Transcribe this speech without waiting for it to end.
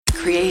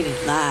Created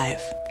live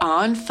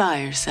on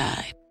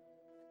Fireside.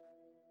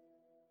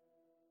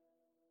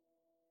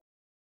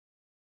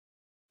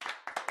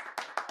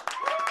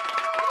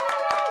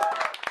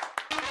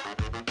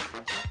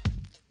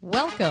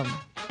 Welcome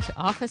to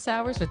Office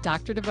Hours with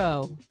Dr.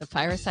 DeVoe, the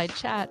fireside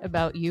chat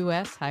about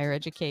U.S. higher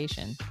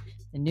education,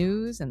 the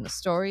news and the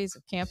stories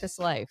of campus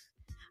life.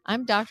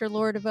 I'm Dr.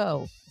 Laura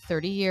DeVoe, a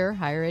 30-year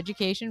higher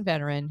education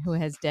veteran who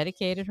has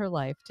dedicated her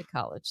life to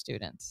college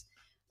students.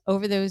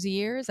 Over those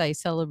years, I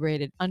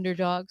celebrated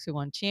underdogs who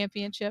won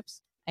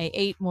championships. I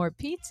ate more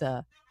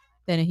pizza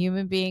than a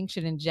human being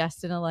should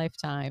ingest in a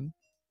lifetime.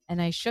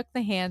 And I shook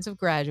the hands of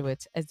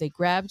graduates as they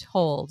grabbed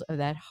hold of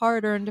that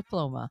hard-earned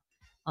diploma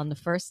on the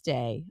first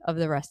day of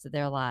the rest of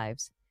their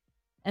lives.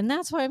 And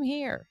that's why I'm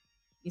here.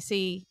 You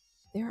see,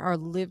 there are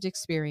lived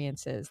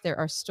experiences, there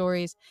are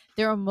stories,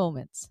 there are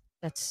moments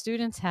that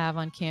students have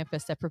on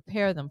campus that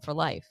prepare them for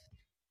life.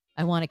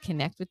 I want to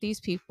connect with these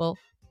people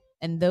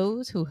and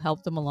those who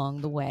helped them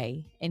along the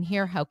way and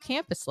hear how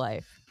campus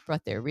life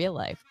brought their real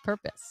life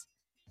purpose.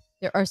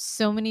 There are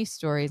so many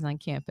stories on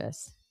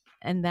campus,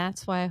 and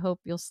that's why I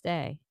hope you'll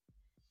stay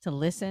to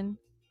listen,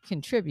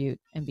 contribute,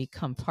 and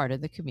become part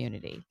of the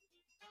community.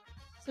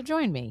 So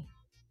join me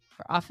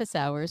for Office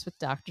Hours with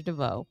Dr.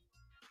 DeVoe,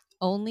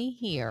 only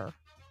here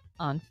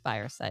on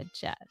Fireside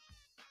Chat.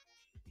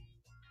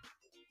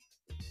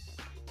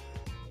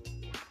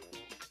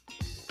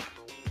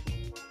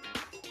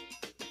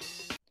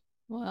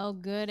 Well,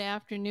 good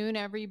afternoon,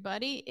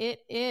 everybody. It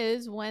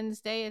is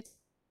Wednesday. It's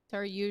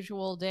our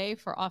usual day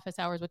for Office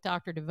Hours with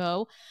Dr.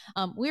 DeVoe.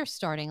 We're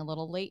starting a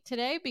little late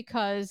today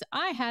because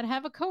I had to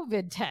have a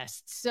COVID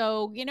test.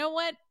 So you know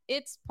what?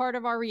 It's part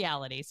of our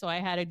reality. So I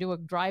had to do a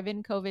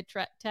drive-in COVID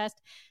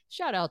test.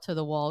 Shout out to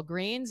the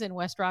Walgreens in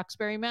West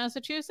Roxbury,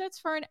 Massachusetts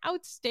for an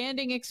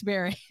outstanding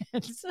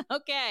experience.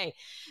 Okay.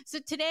 So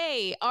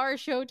today our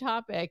show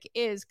topic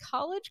is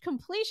college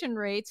completion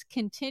rates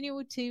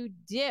continue to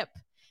dip,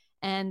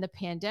 and the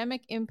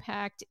pandemic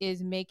impact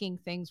is making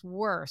things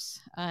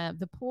worse.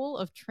 The pool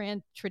of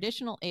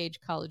traditional age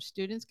college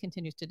students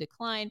continues to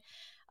decline.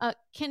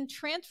 Can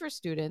transfer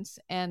students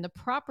and the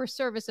proper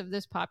service of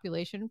this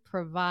population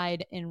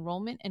provide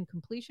enrollment and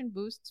completion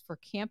boosts for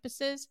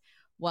campuses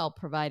while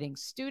providing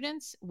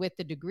students with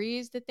the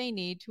degrees that they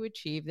need to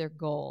achieve their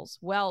goals?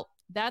 Well,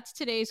 that's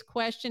today's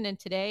question. And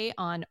today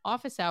on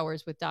Office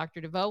Hours with Dr.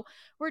 DeVoe,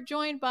 we're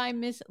joined by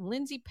Miss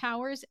Lindsay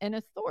Powers, an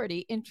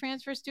authority in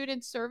transfer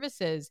student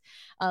services.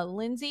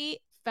 Lindsay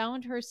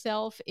found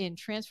herself in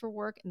transfer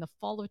work in the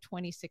fall of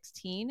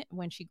 2016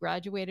 when she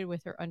graduated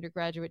with her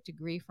undergraduate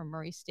degree from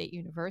Murray State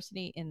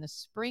University in the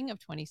spring of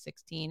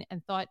 2016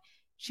 and thought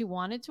she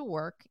wanted to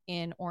work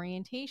in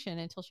orientation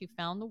until she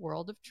found the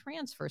world of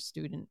transfer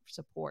student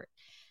support.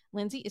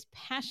 Lindsay is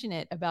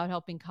passionate about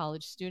helping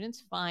college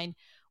students find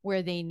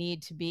where they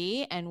need to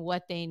be and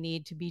what they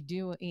need to be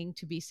doing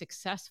to be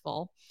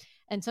successful.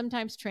 And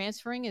sometimes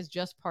transferring is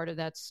just part of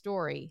that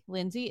story.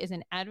 Lindsay is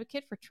an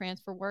advocate for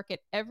transfer work at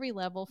every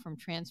level, from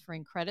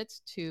transferring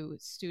credits to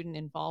student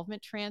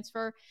involvement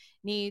transfer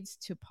needs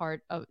to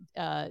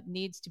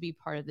be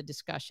part of the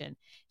discussion.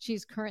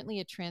 She's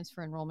currently a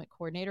transfer enrollment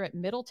coordinator at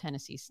Middle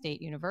Tennessee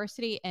State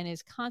University and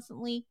is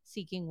constantly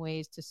seeking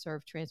ways to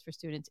serve transfer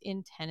students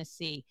in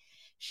Tennessee.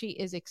 She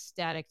is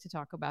ecstatic to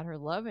talk about her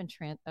love and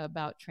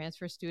about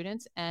transfer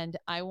students. And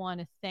I want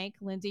to thank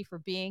Lindsay for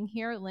being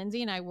here.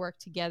 Lindsay and I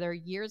worked together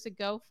years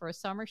ago for a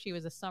summer. She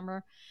was a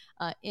summer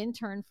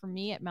intern for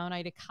me at Mount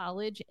Ida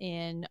College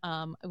in,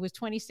 it was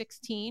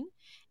 2016.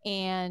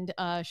 And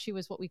she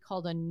was what we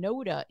called a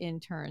NODA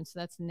intern. So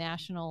that's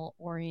National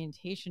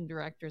Orientation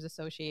Directors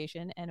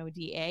Association,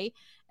 NODA.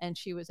 And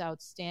she was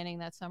outstanding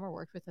that summer,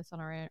 worked with us on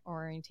our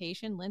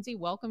orientation. Lindsay,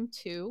 welcome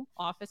to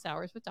Office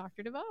Hours with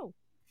Dr. DeVoe.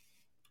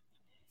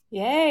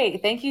 Yay.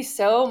 Thank you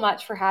so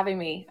much for having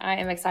me. I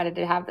am excited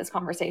to have this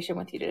conversation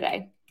with you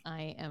today.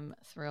 I am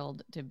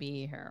thrilled to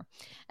be here.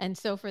 And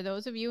so for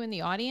those of you in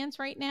the audience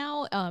right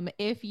now,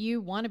 if you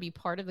want to be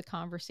part of the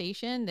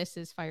conversation, this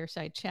is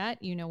Fireside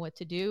Chat. You know what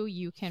to do.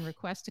 You can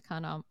request to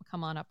come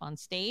on up on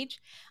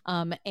stage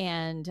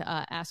and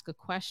ask a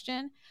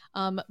question.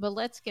 But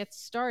let's get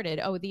started.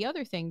 Oh, the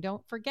other thing,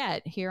 don't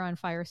forget, here on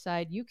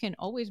Fireside, you can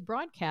always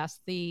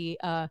broadcast the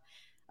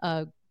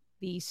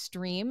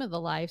stream, the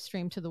live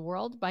stream to the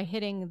world by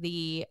hitting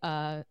the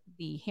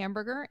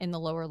hamburger in the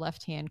lower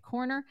left-hand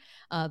corner,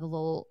 the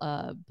little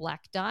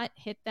black dot.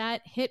 Hit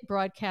that, hit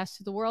broadcast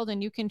to the world,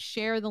 and you can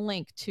share the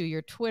link to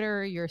your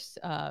Twitter, your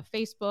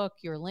Facebook,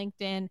 your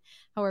LinkedIn,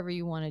 however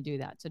you want to do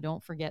that. So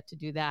don't forget to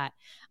do that.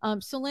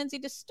 So Lindsay,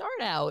 to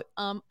start out,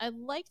 I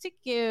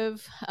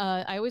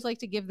always like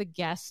to give the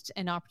guest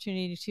an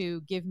opportunity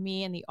to give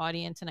me and the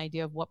audience an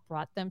idea of what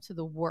brought them to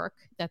the work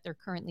that they're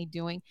currently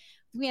doing.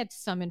 We had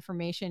some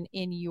information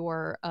in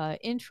your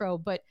intro,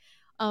 but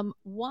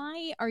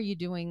why are you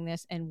doing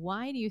this, and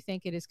why do you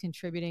think it is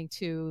contributing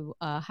to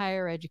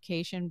higher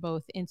education,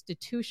 both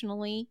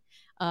institutionally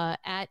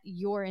at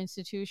your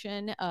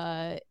institution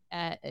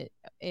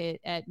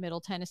at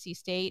Middle Tennessee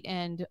State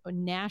and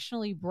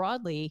nationally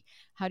broadly,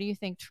 how do you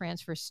think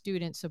transfer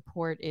student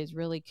support is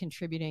really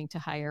contributing to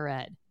higher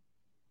ed?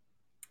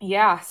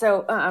 Yeah,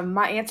 so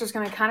my answer is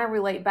going to kind of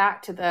relate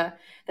back to the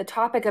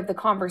topic of the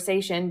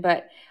conversation.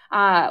 But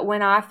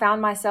when I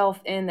found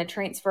myself in the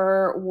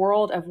transfer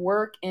world of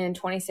work in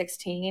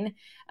 2016,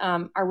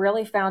 I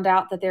really found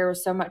out that there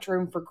was so much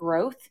room for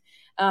growth.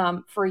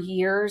 For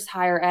years,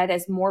 higher ed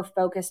is more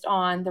focused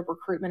on the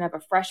recruitment of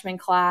a freshman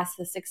class,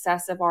 the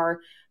success of our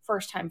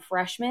first-time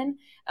freshmen.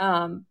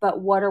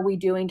 But what are we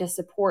doing to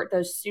support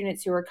those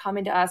students who are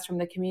coming to us from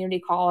the community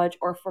college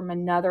or from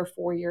another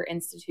four-year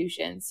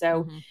institution?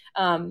 So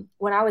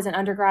when I was an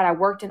undergrad, I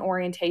worked in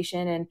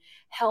orientation and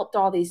helped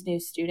all these new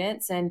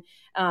students. And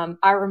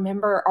I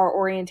remember our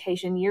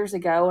orientation years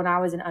ago when I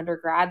was an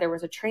undergrad, there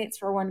was a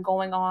transfer one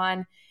going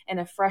on and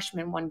a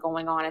freshman one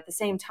going on at the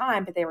same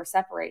time, but they were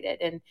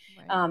separated.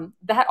 And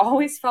that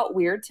always felt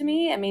weird to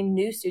me. I mean,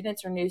 new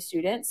students are new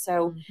students.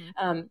 So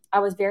I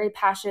was very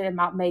passionate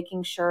about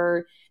making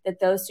sure that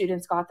those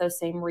students got those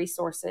same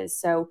resources.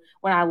 So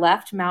when I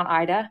left Mount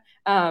Ida,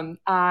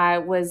 I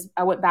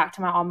went back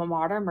to my alma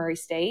mater, Murray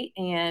State,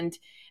 and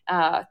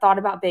thought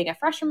about being a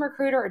freshman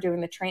recruiter or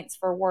doing the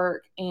transfer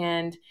work,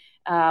 and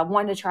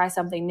wanted to try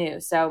something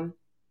new. So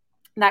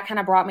that kind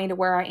of brought me to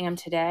where I am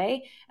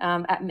today.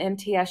 At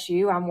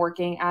MTSU, I'm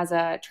working as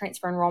a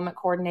transfer enrollment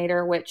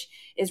coordinator, which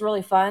is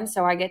really fun.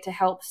 So I get to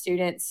help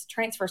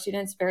transfer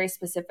students very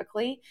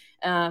specifically,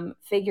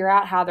 figure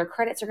out how their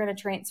credits are going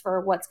to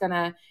transfer, what's going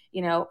to,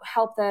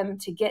 help them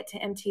to get to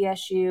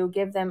MTSU,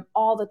 give them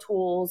all the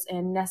tools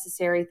and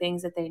necessary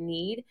things that they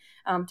need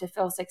to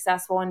feel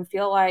successful and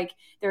feel like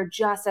they're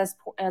just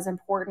as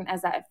important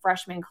as that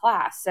freshman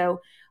class.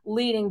 So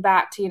leading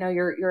back to,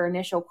 your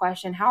initial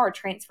question, how are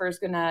transfers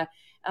going to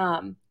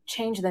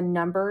change the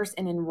numbers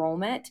in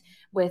enrollment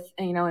with,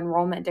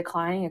 enrollment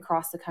declining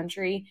across the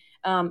country?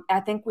 I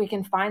think we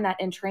can find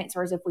that in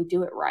transfers if we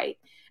do it right.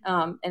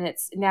 And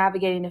it's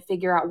navigating to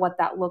figure out what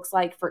that looks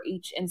like for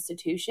each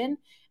institution,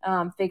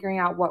 figuring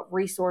out what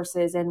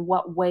resources and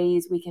what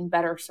ways we can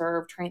better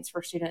serve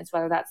transfer students,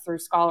 whether that's through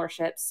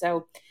scholarships.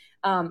 So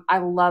I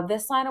love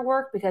this line of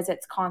work because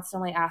it's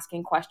constantly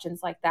asking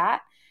questions like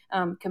that,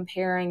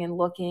 comparing and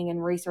looking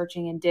and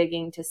researching and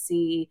digging to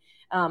see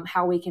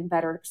how we can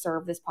better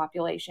serve this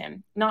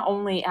population, not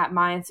only at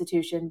my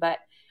institution, but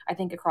I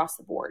think across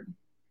the board.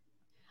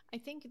 I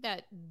think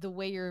that the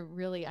way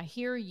I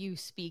hear you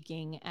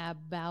speaking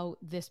about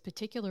this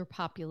particular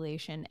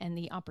population and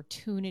the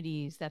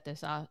opportunities that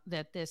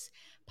this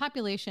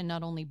population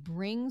not only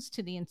brings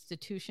to the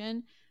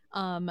institution,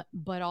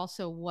 but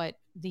also what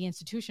the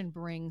institution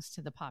brings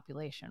to the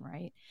population,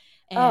 right?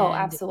 Oh, And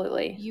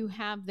absolutely. you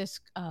have this,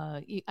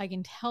 I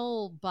can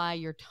tell by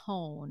your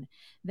tone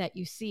that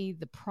you see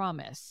the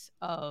promise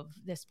of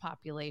this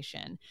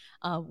population.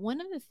 One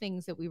of the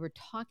things that we were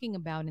talking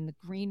about in the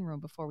green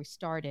room before we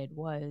started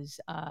was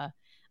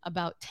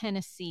about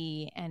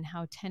Tennessee and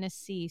how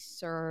Tennessee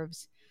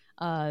serves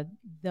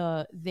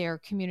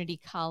their community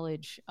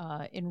college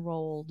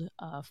enrolled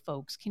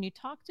folks. Can you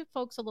talk to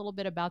folks a little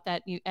bit about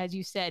that? As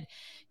you said,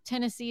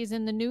 Tennessee is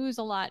in the news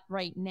a lot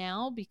right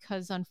now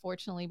because of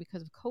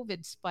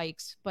COVID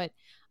spikes, but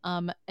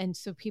and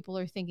so people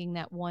are thinking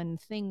that one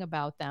thing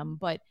about them,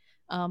 but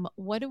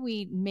what do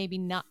we maybe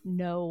not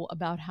know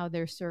about how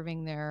they're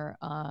serving their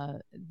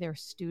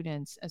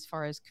students as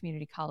far as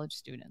community college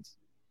students?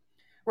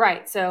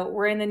 Right. So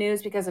we're in the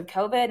news because of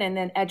COVID, and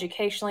then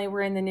educationally,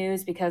 we're in the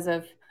news because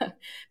of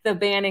the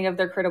banning of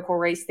their critical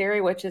race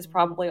theory, which is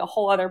probably a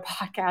whole other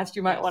podcast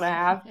you might want to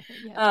have. Yes,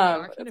 we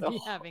are going to be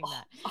having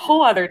that. A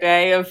whole other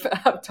day of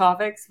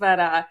topics.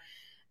 But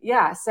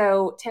yeah,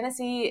 so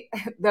Tennessee,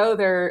 though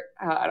they're,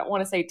 I don't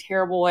want to say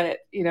terrible at,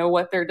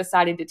 what they're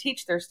deciding to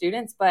teach their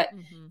students, but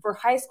for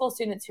high school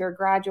students who are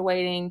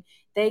graduating,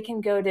 they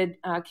can go to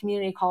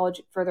community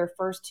college for their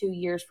first 2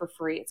 years for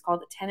free. It's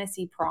called the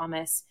Tennessee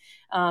Promise.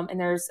 And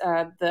there's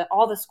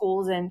all the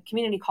schools and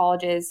community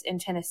colleges in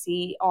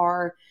Tennessee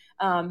are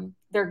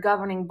their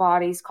governing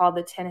bodies called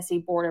the Tennessee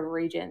Board of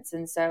Regents.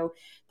 And so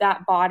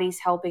that body's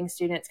helping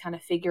students kind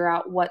of figure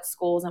out what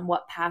schools and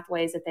what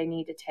pathways that they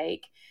need to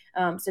take.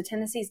 So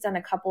Tennessee's done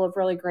a couple of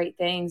really great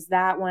things.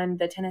 That one,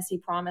 the Tennessee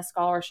Promise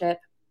Scholarship,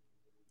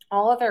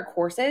 all of their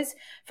courses,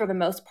 for the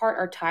most part,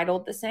 are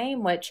titled the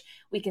same, which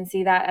we can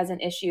see that as an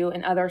issue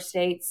in other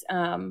states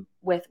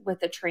with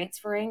the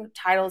transferring.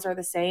 Titles are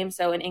the same.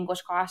 So an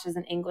English class is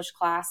an English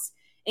class.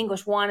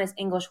 English 1 is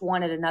English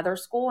 1 at another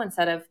school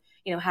instead of,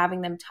 having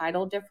them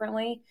titled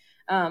differently.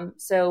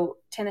 So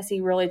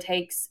Tennessee really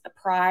takes a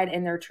pride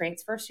in their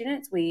transfer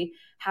students. We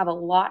have a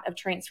lot of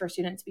transfer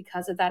students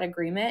because of that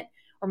agreement.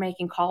 We're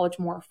making college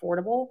more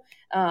affordable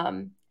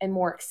and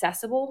more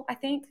accessible, I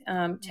think.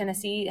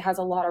 Tennessee has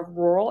a lot of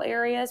rural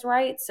areas,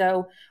 right?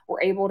 So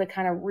we're able to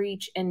kind of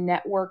reach and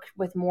network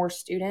with more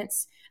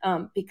students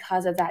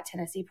because of that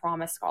Tennessee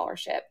Promise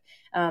Scholarship.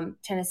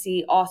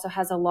 Tennessee also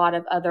has a lot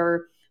of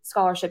other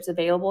scholarships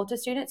available to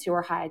students who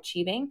are high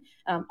achieving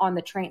on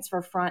the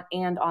transfer front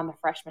and on the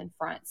freshman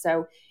front.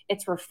 So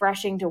it's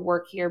refreshing to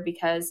work here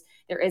because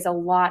there is a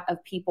lot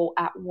of people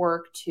at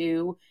work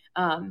to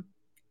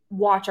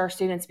watch our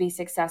students be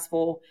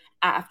successful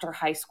after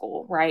high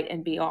school, right,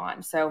 and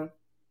beyond. So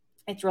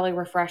it's really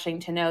refreshing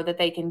to know that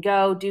they can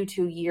go do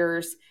 2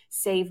 years,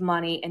 save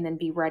money, and then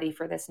be ready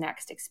for this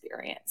next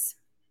experience.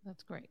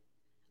 That's great.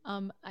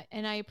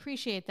 And I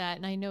appreciate that.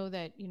 And I know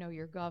that,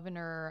 your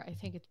governor, I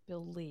think it's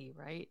Bill Lee,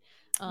 right?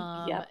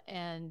 Yep.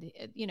 And,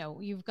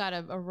 you've got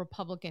a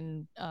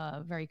Republican,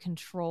 very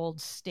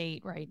controlled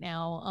state right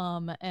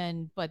now.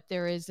 But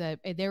there is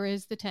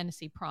the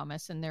Tennessee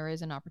Promise, and there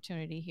is an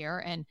opportunity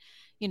here. And,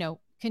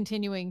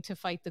 continuing to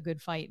fight the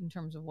good fight in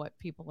terms of what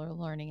people are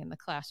learning in the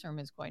classroom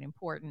is quite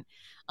important.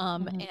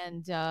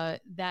 And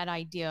that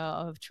idea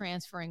of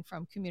transferring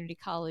from community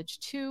college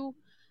to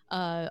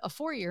a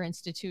four-year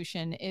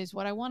institution is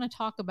what I want to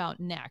talk about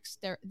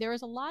next. There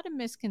is a lot of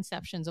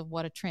misconceptions of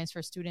what a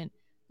transfer student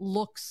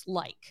looks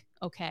like.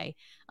 Okay.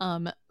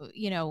 I'm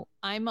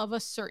of a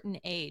certain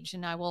age,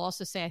 and I will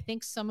also say, I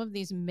think some of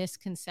these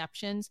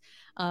misconceptions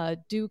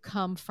do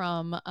come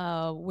from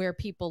where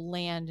people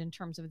land in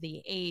terms of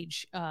the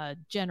age,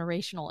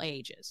 generational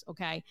ages.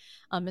 Okay.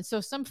 And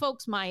so some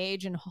folks my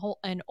age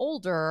and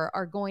older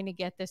are going to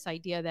get this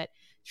idea that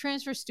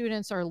transfer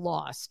students are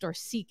lost or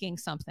seeking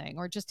something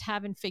or just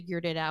haven't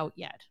figured it out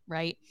yet.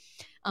 Right.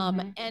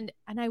 And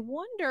I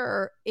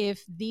wonder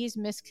if these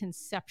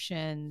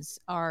misconceptions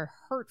are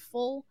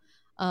hurtful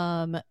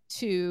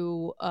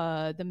to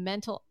the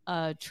mental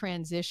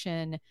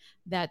transition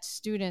that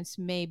students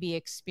may be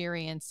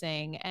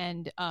experiencing,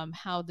 and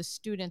how the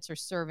students are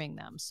serving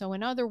them. So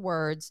in other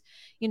words,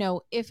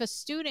 if a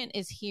student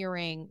is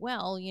hearing,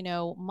 well,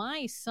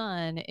 my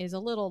son is a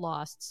little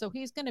lost, so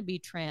he's going to be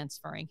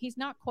transferring. He's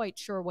not quite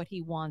sure what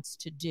he wants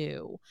to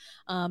do.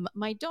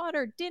 My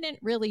daughter didn't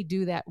really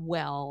do that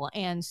well,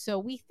 and so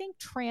we think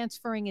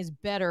transferring is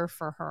better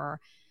for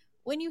her.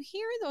 When you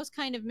hear those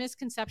kind of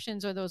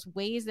misconceptions or those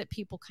ways that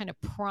people kind of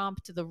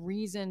prompt the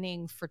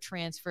reasoning for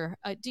transfer,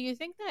 do you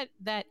think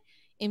that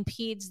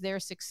impedes their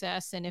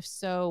success? And if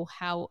so,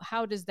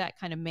 how does that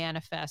kind of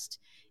manifest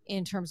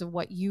in terms of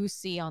what you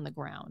see on the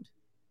ground?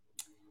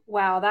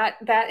 Wow,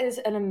 that is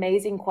an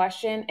amazing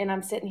question. And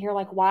I'm sitting here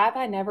like, why have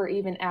I never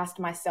even asked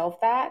myself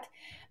that?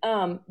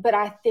 But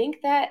I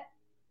think that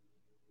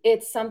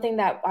it's something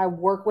that I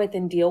work with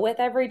and deal with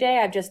every day.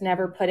 I've just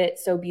never put it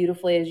so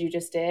beautifully as you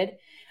just did.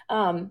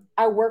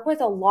 I work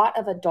with a lot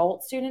of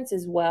adult students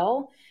as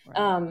well.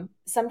 Right.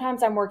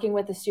 Sometimes I'm working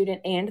with a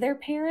student and their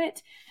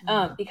parent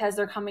because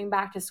they're coming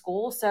back to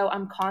school. So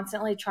I'm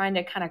constantly trying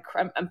to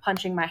I'm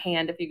punching my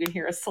hand, if you can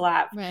hear a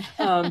slap,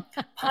 right.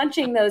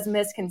 Punching those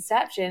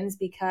misconceptions,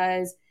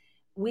 because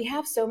we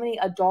have so many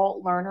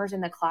adult learners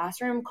in the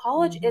classroom.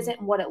 College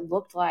isn't what it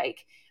looked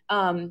like.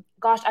 I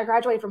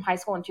graduated from high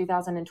school in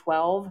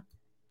 2012,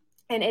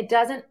 and it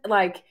doesn't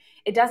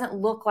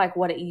look like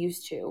what it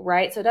used to,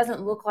 right? So it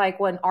doesn't look like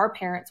when our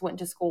parents went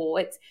to school.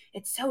 It's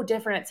so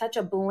different. It's such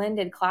a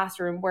blended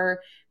classroom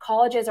where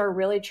colleges are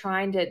really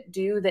trying to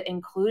do the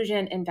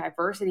inclusion and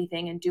diversity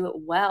thing and do it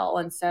well.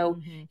 And so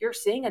you're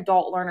seeing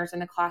adult learners in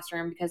the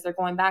classroom because they're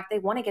going back. They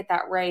want to get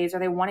that raise, or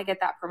they want to get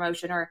that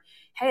promotion, or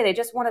hey, they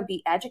just want to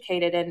be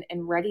educated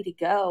and ready to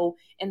go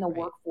in the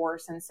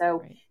workforce. And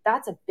so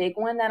that's a big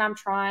one that I'm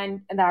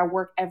trying and that I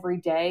work every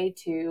day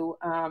to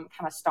kind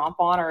of stomp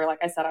on, or like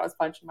I said, I was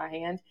punching my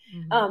hand.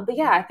 But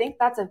yeah, I think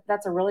that's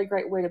a really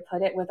great way to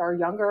put it. With our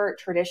younger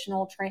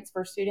traditional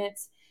transfer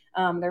students,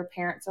 their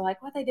parents are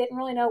like, well, they didn't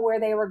really know where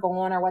they were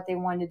going or what they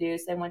wanted to do,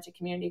 so they went to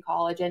community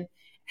college. And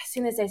as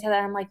soon as they say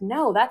that, I'm like,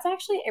 no, that's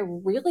actually a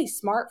really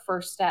smart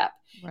first step.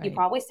 Right. You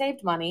probably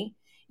saved money.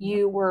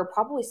 You were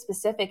probably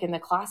specific in the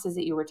classes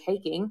that you were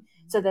taking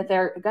so that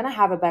they're going to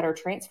have a better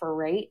transfer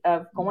rate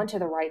of going to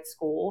the right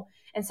school.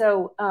 And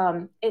so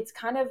it's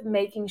kind of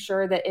making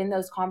sure that in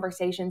those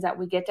conversations that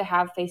we get to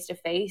have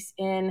face-to-face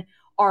in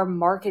our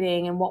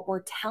marketing and what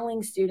we're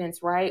telling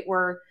students, right?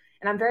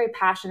 And I'm very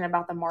passionate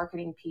about the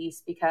marketing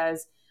piece,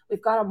 because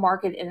we've got to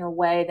market in a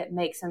way that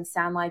makes them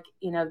sound like,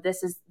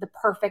 this is the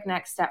perfect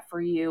next step for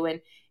you.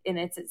 And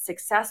it's a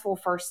successful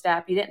first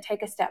step. You didn't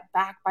take a step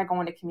back by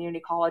going to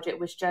community college. It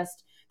was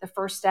just the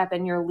first step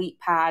in your leap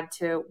pad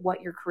to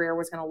what your career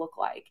was going to look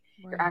like,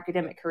 your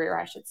academic career,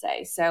 I should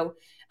say. So,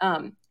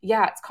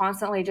 it's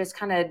constantly just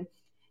kind of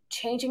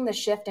changing the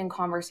shift in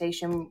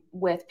conversation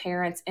with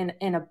parents in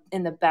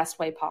the best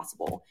way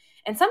possible.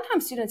 And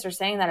sometimes students are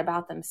saying that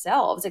about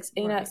themselves,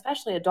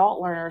 especially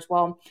adult learners.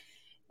 Well,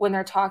 when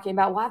they're talking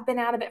about, well, I've been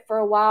out of it for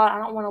a while, I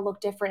don't want to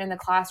look different in the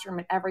classroom.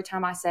 And every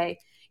time I say,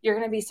 you're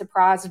going to be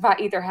surprised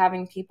about either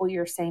having people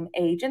your same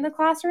age in the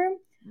classroom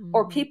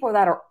or people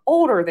that are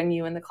older than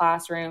you in the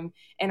classroom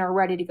and are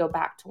ready to go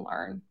back to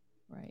learn.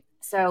 Right.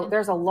 So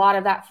there's a lot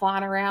of that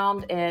flying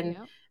around, and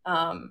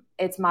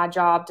it's my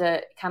job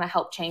to kind of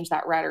help change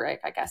that rhetoric,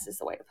 I guess is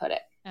the way to put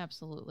it.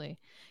 Absolutely.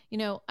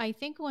 I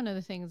think one of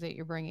the things that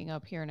you're bringing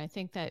up here, and I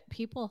think that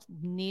people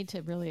need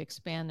to really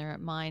expand their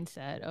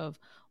mindset of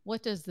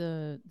what does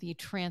the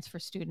transfer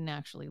student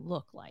actually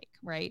look like,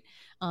 right?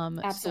 So,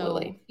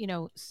 Absolutely.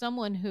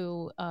 someone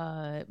who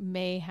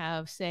may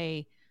have,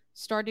 say,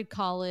 started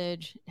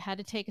college, had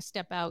to take a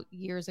step out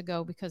years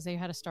ago because they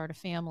had to start a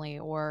family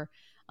or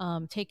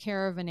take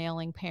care of an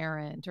ailing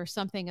parent or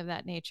something of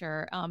that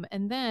nature.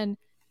 And then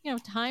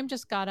time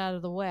just got out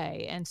of the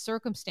way and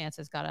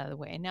circumstances got out of the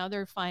way. And now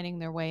they're finding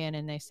their way in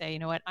and they say, you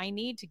know what, I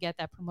need to get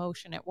that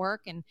promotion at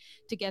work. And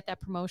to get that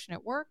promotion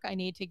at work, I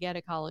need to get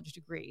a college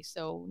degree.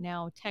 So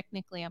now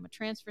technically I'm a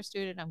transfer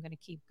student. I'm going to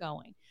keep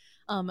going.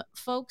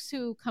 Folks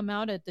who come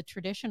out at the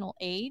traditional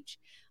age,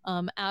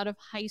 out of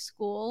high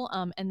school,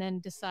 and then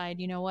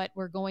decide, you know what,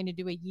 we're going to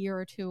do a year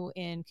or two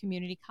in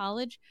community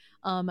college.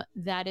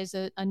 That is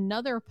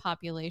another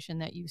population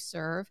that you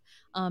serve.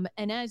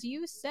 And as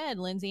you said,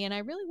 Lindsay, and I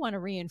really want to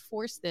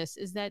reinforce this,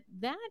 is that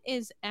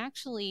is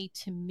actually,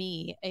 to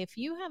me, if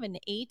you have an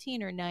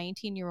 18 or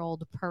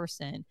 19-year-old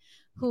person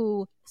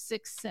who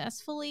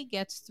successfully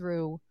gets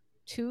through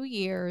 2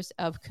 years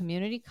of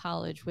community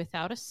college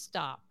without a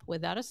stop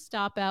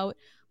out,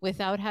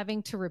 without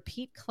having to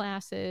repeat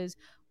classes,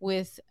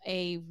 with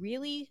a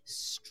really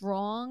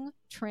strong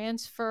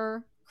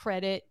transfer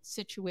credit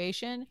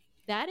situation,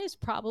 that is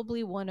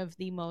probably one of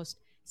the most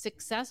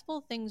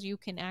successful things you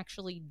can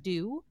actually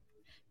do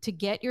to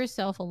get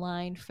yourself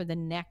aligned for the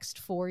next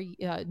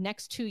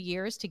 2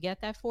 years to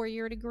get that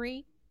 4-year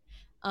degree.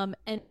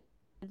 And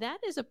that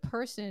is a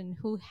person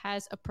who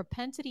has a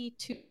propensity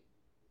to,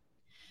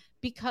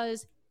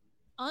 because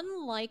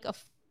unlike a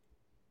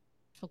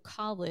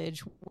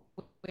college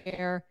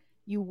where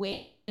you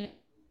wait in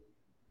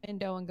a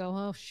window and go,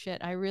 oh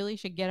shit, I really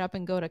should get up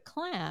and go to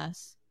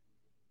class,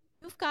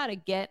 you've got to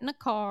get in a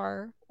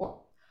car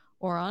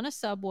or on a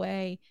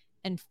subway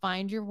and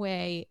find your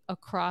way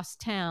across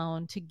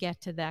town to get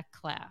to that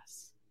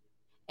class.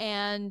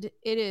 And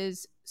it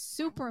is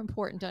super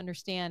important to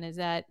understand is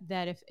that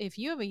if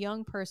you have a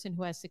young person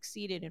who has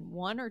succeeded in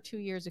 1 or 2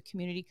 years of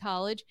community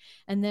college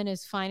and then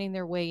is finding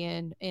their way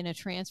in a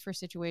transfer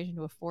situation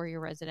to a 4-year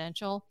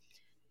residential,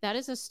 that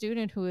is a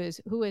student who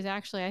is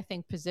actually, I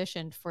think,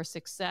 positioned for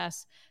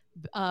success,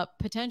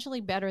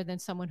 potentially better than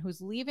someone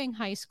who's leaving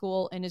high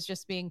school and is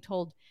just being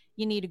told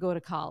you need to go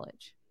to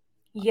college.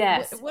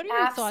 Yes, What are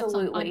your thoughts on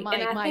absolutely. And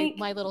I my think,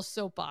 little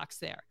soapbox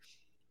there?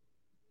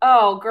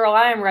 oh, girl,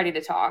 I am ready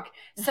to talk.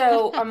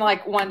 So I'm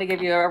like wanting to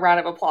give you a round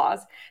of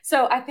applause.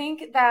 So I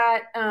think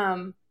that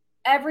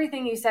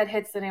everything you said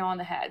hits the nail on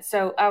the head.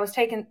 So I was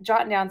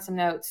jotting down some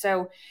notes.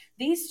 So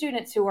these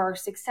students who are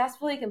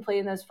successfully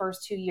completing those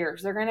first 2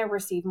 years, they're going to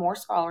receive more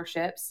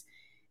scholarships.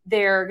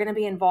 They're going to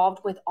be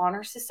involved with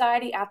honor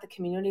society at the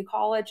community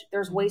college.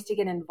 There's ways to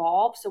get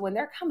involved. So when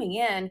they're coming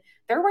in,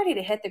 they're ready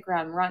to hit the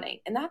ground running.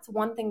 And that's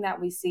one thing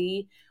that we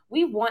see.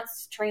 We want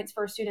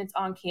transfer students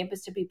on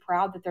campus to be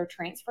proud that they're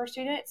transfer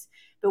students,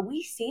 but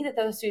we see that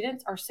those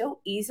students are so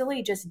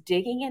easily just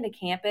digging into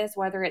campus,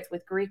 whether it's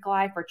with Greek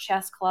life or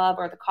chess club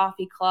or the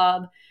coffee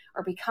club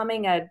or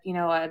becoming a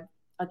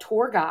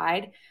tour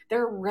guide.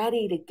 They're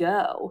ready to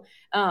go.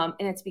 And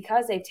it's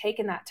because they've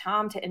taken that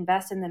time to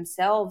invest in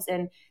themselves,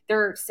 and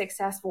they're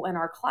successful in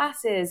our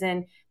classes,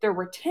 and their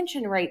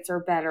retention rates are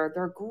better.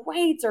 Their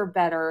grades are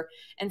better.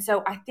 And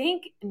so I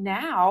think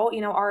now,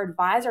 our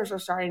advisors are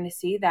starting to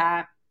see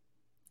that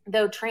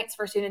though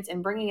transfer students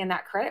and bringing in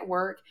that credit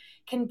work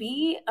can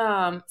be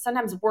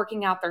sometimes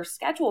working out their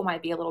schedule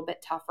might be a little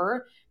bit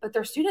tougher, but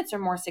their students are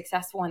more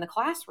successful in the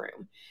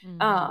classroom.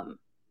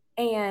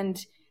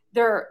 And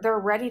they're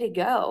ready to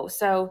go.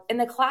 So, and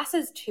the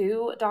classes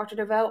too, Dr.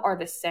 DeVoe, are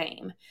the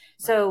same. Right.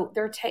 So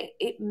they're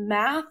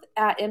math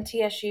at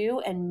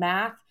MTSU and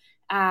math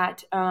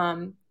at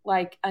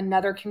like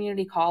another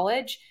community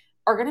college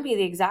are going to be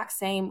the exact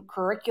same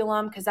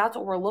curriculum, because that's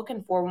what we're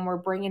looking for when we're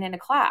bringing in a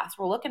class.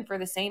 We're looking for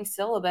the same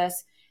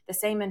syllabus, the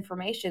same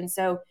information.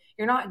 So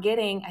you're not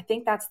getting, I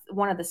think that's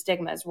one of the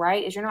stigmas,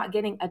 right? Is you're not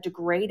getting a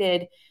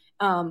degraded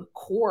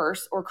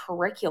course or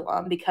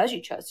curriculum because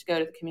you chose to go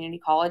to the community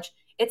college.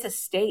 It's a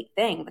state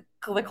thing.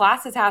 The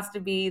classes has to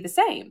be the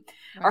same,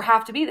 right, or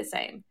have to be the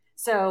same.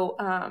 So,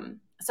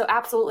 so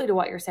absolutely to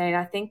what you're saying,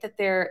 I think that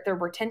their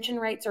retention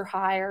rates are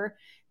higher.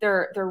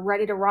 They're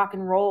ready to rock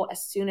and roll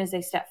as soon as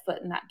they step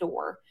foot in that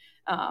door.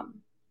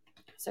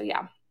 So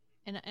yeah.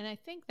 And I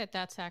think that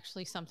that's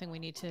actually something we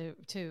need to,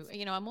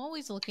 I'm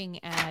always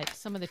looking at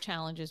some of the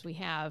challenges we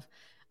have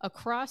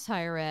across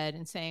higher ed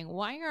and saying,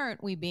 why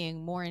aren't we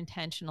being more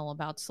intentional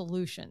about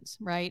solutions,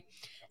 right?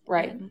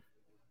 Right. And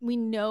we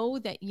know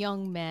that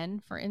young men,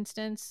 for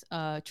instance,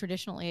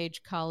 traditional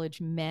age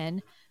college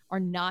men, are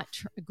not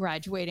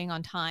graduating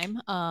on time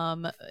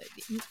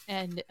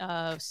and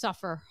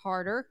suffer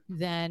harder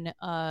than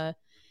a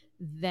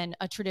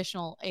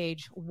traditional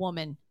age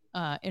woman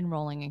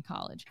enrolling in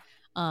college.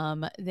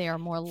 They are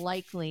more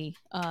likely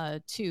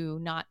to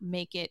not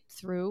make it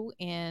through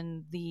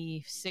in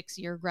the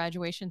 6-year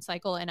graduation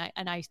cycle. And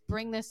I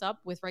bring this up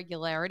with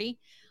regularity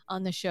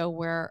on the show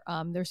where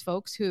there's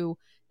folks who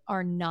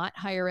are not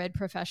higher ed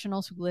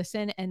professionals who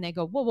listen and they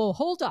go, whoa,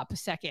 hold up a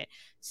second.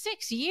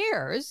 6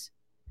 years?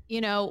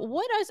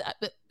 What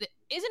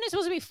isn't it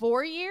supposed to be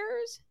 4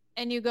 years?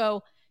 And you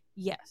go,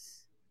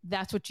 yes,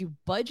 that's what you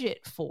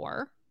budget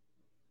for.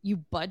 You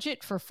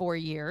budget for 4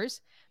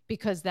 years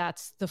because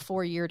that's the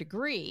 4-year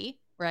degree,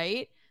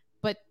 right?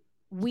 But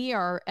we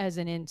are, as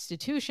an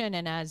institution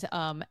and as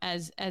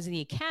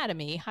the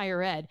academy,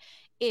 higher ed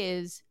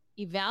is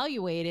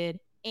evaluated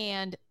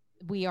and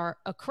we are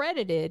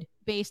accredited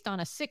based on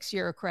a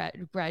 6-year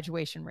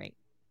graduation rate.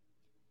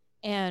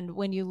 And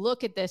when you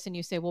look at this and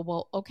you say,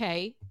 well,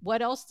 okay,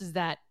 what else does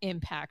that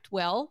impact?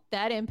 Well,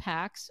 that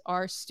impacts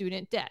our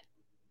student debt.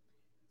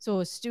 So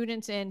a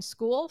student's in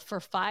school for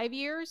 5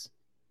 years,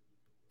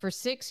 for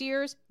 6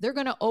 years, they're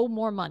going to owe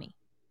more money.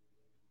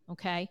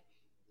 Okay?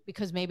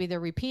 Because maybe they're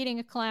repeating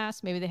a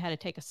class, maybe they had to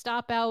take a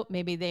stop out,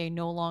 maybe they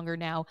no longer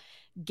now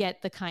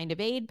get the kind of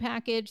aid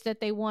package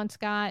that they once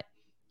got.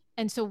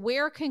 And so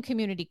where can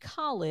community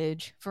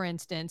college, for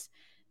instance,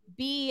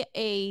 be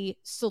a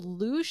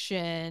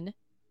solution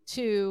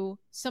to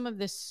some of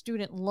this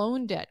student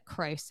loan debt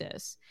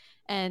crisis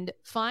and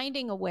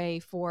finding a way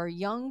for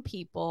young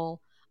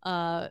people,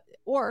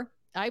 or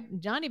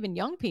not even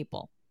young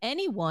people,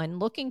 anyone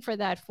looking for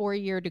that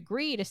 4-year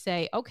degree to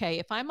say, okay,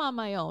 if I'm on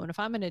my own, if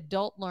I'm an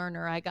adult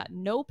learner, I got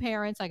no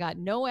parents, I got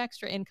no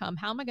extra income,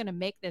 how am I going to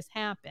make this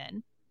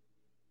happen?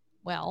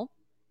 Well,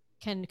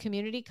 can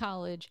community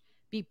college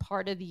be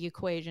part of the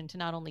equation to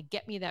not only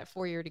get me that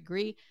 4-year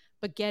degree,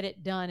 but get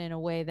it done in a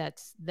way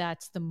that's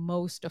the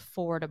most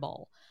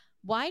affordable?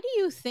 Why do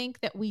you think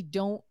that we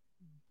don't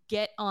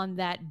get on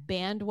that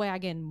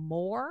bandwagon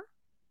more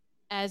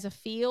as a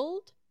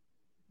field?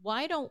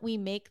 Why don't we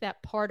make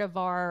that part of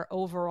our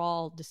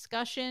overall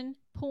discussion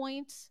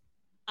points?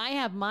 I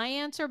have my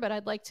answer, but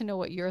I'd like to know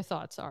what your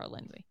thoughts are,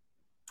 Lindsay.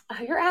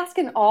 You're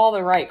asking all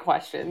the right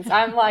questions.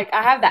 I'm like,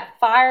 I have that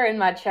fire in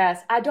my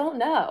chest. I don't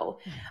know.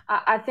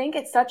 I think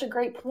it's such a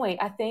great point.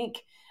 I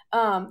think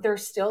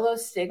there's still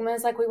those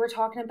stigmas like we were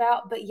talking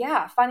about. But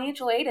yeah,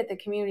 financial aid at the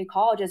community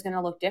college is going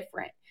to look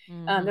different.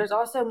 Mm-hmm. There's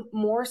also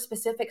more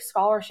specific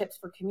scholarships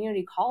for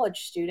community college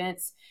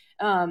students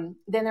than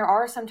there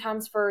are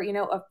sometimes for,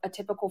 a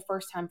typical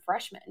first-time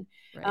freshman.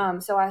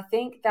 Right. So I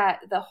think that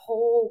the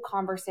whole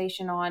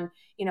conversation on,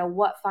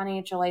 what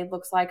financial aid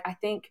looks like, I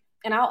think,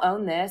 and I'll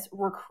own this,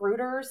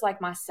 recruiters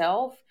like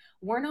myself,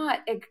 we're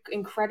not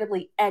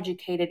incredibly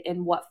educated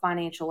in what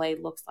financial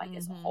aid looks like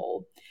as a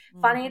whole.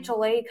 Mm-hmm.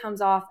 Financial aid comes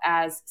off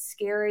as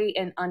scary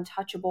and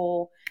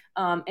untouchable.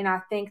 And I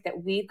think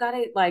that we've got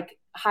to,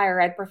 higher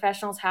ed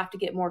professionals have to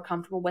get more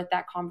comfortable with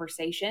that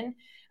conversation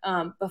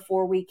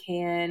before we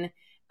can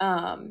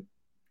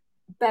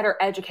better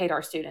educate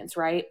our students,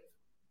 right?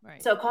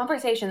 Right. So a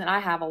conversation that I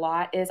have a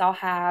lot is I'll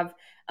have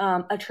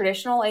a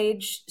traditional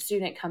age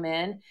student come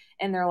in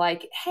and they're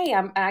like, hey,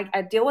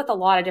 I deal with a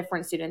lot of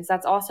different students.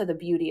 That's also the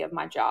beauty of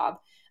my job.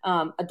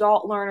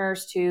 Adult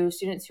learners to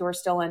students who are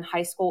still in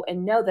high school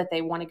and know that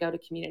they want to go to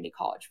community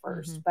college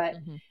first.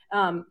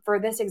 Mm-hmm. But for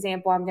this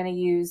example, I'm going to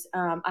use,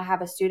 I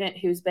have a student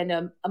who's been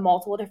to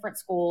multiple different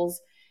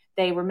schools.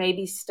 They were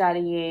maybe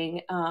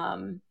studying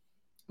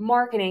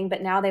marketing,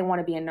 but now they want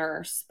to be a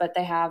nurse, but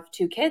they have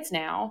 2 kids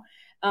now.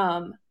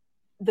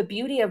 The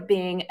beauty of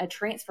being a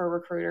transfer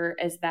recruiter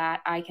is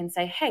that I can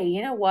say, hey,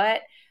 you know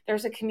what?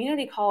 There's a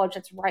community college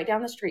that's right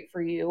down the street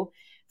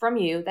from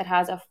you that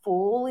has a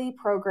fully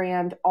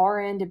programmed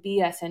RN to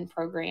BSN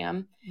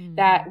program. Mm-hmm.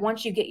 That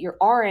once you get your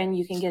RN,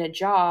 you can get a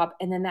job.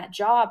 And then that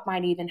job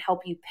might even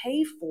help you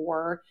pay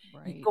for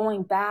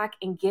going back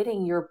and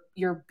getting your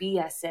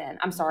BSN.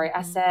 I'm sorry,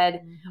 I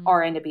said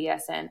RN to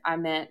BSN. I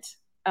meant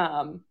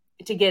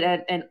to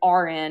get an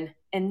RN.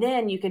 And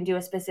then you can do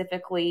a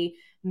specifically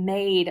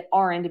made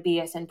RN to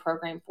BSN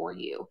program for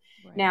you.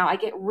 Right. Now, I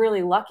get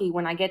really lucky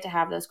when I get to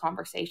have those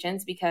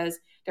conversations because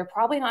they're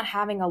probably not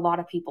having a lot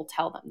of people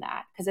tell them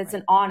that because it's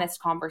an honest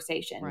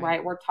conversation,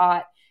 right? We're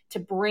taught to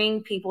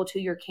bring people to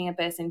your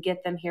campus and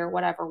get them here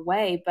whatever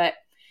way. But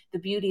the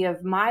beauty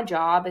of my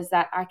job is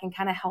that I can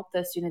kind of help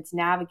those students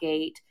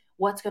navigate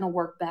what's going to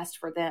work best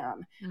for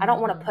them. Mm-hmm. I don't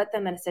want to put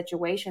them in a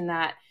situation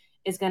that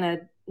is going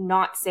to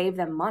not save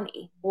them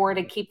money or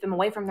to keep them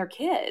away from their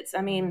kids.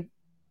 I mean,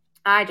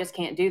 I just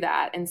can't do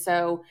that. And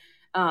so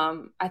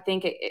I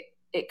think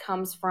it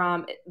comes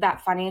from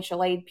that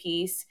financial aid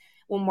piece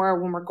when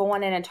we're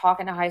going in and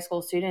talking to high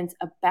school students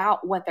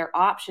about what their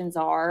options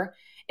are.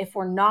 If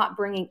we're not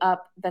bringing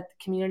up that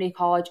the community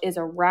college is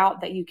a route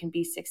that you can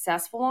be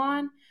successful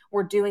on,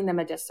 we're doing them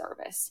a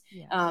disservice.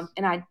 Yes.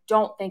 And I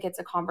don't think it's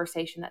a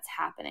conversation that's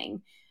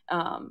happening.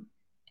 And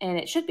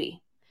it should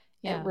be.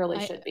 Yeah, it really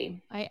should be.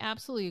 I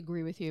absolutely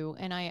agree with you.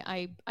 And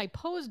I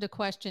posed a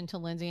question to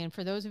Lindsay. And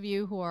for those of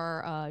you who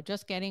are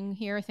just getting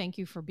here, thank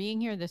you for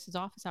being here. This is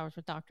Office Hours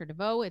with Dr.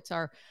 DeVoe. It's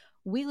our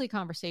weekly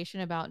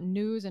conversation about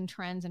news and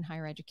trends in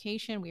higher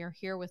education. We are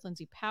here with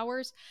Lindsay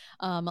Powers.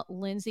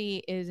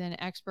 Lindsay is an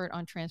expert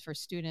on transfer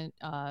student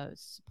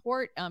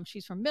support.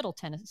 She's from Middle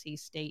Tennessee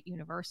State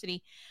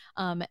University,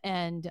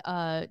 and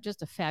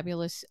just a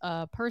fabulous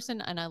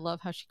person. And I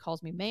love how she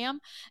calls me ma'am.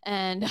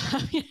 And,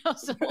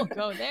 so we'll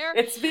go there.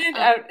 It's been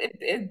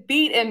it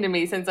beat into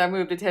me since I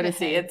moved to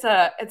Tennessee. It's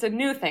a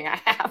new thing I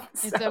have.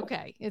 So.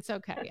 It's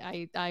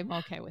okay. I'm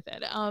okay with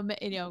it.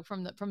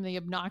 From the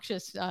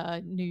obnoxious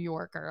New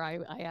Yorker,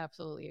 I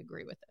absolutely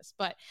agree with this.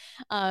 But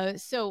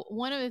so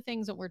one of the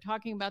things that we're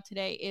talking about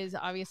today is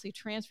obviously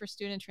transfer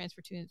student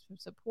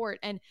support.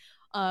 And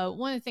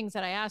one of the things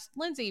that I asked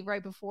Lindsay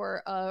right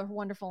before her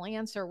wonderful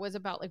answer was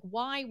about like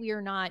why we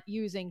are not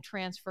using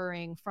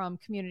transferring from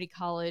community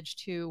college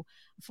to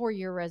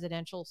four-year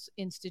residential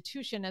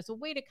institution as a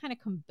way to kind of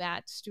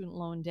combat student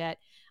loan debt.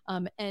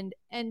 And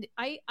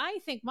I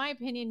think my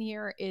opinion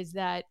here is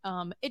that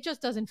it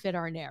just doesn't fit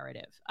our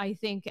narrative. I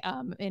think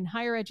in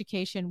higher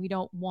education, we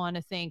don't want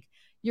to think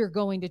you're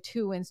going to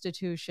two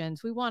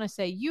institutions. We want to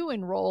say you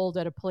enrolled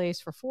at a place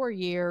for 4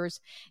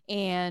 years,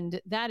 and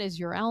that is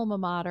your alma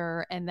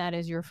mater, and that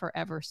is your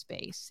forever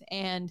space.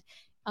 And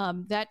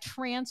that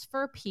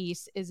transfer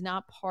piece is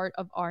not part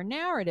of our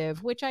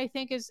narrative, which I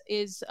think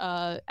is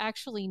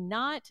actually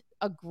not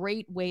a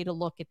great way to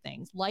look at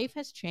things. Life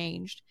has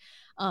changed.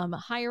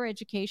 Higher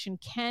education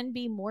can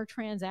be more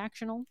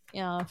transactional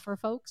for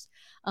folks.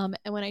 And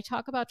when I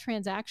talk about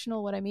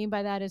transactional, what I mean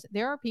by that is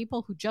there are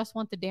people who just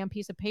want the damn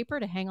piece of paper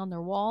to hang on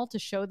their wall to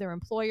show their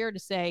employer to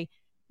say,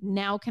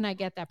 now can I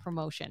get that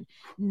promotion?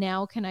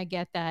 Now can I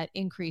get that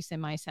increase in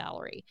my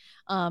salary?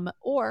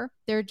 Or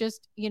they're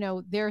just,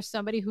 there's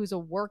somebody who's a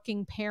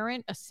working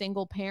parent, a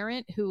single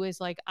parent who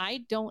is like,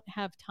 I don't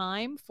have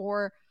time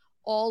for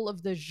all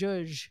of the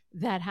zhuzh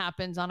that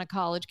happens on a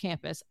college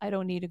campus. I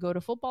don't need to go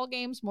to football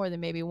games more than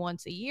maybe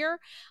once a year.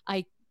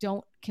 I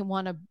don't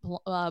want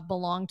to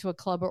belong to a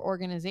club or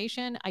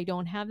organization. I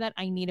don't have that.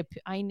 I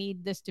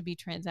need this to be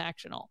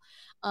transactional.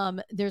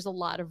 There's a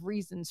lot of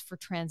reasons for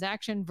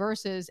transaction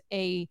versus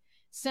a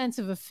sense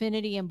of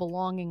affinity and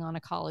belonging on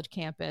a college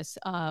campus.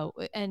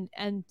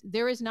 And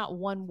there is not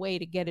one way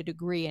to get a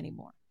degree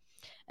anymore.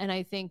 And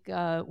I think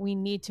we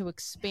need to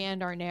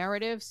expand our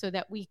narrative so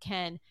that we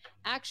can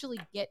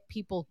actually get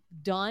people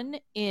done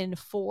in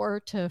 4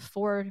 to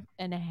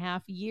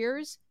 4.5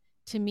 years.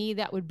 To me,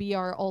 that would be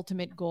our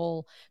ultimate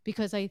goal,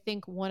 because I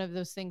think one of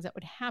those things that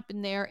would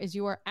happen there is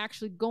you are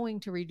actually going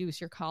to reduce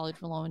your college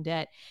loan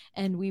debt,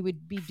 and we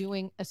would be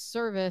doing a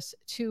service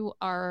to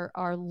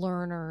our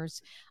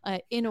learners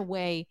in a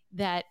way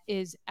that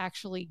is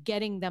actually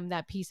getting them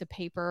that piece of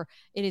paper.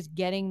 It is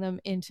getting them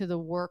into the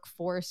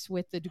workforce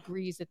with the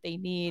degrees that they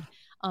need.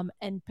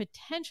 And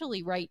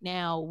potentially right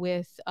now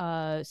with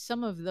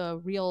some of the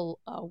real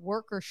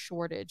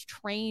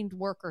trained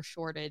worker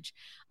shortage,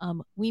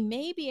 we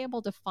may be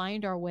able to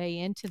find our way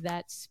into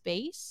that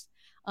space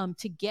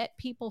to get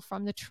people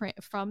from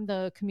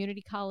the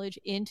community college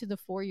into the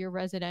 4-year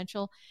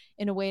residential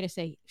in a way to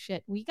say,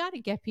 shit, we got to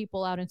get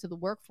people out into the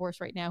workforce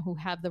right now who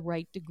have the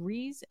right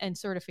degrees and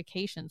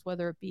certifications,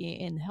 whether it be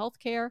in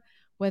healthcare,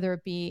 whether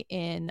it be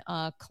in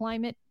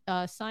climate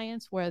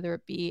science, whether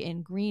it be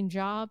in green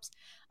jobs.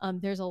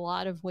 There's a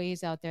lot of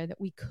ways out there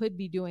that we could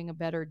be doing a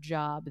better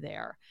job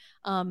there.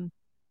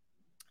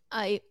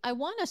 I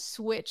want to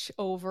switch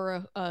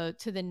over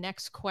to the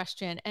next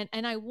question.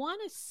 And I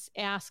want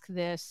to ask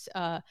this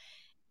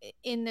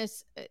in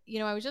this,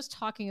 I was just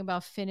talking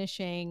about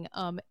finishing.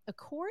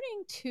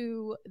 According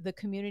to the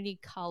Community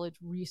College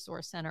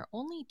Resource Center,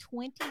 only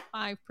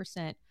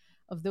 25%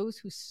 of those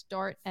who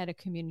start at a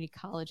community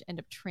college end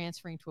up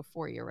transferring to a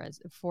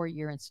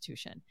four-year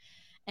institution.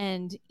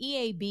 And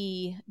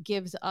EAB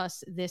gives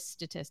us this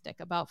statistic.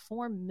 About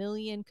 4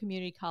 million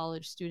community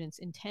college students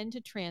intend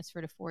to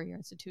transfer to four-year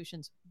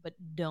institutions, but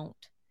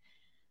don't.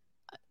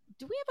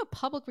 Do we have a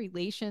public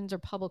relations or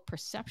public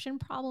perception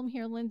problem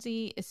here,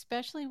 Lindsay,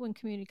 especially when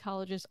community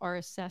colleges are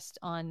assessed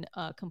on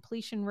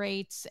completion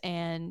rates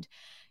and,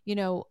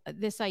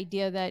 this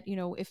idea that,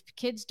 if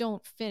kids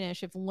don't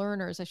finish, if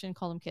learners, I shouldn't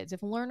call them kids,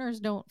 if learners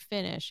don't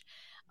finish,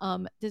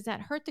 does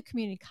that hurt the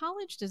community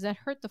college? Does that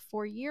hurt the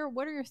 4-year?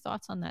 What are your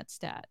thoughts on that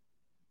stat?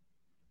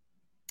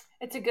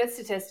 It's a good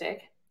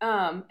statistic.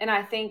 And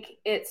I think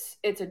it's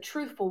a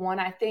truthful one.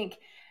 I think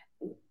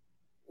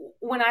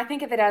when I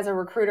think of it as a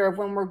recruiter, of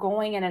when we're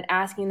going in and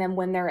asking them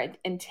what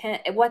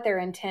their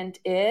intent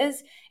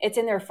is, it's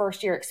in their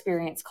first year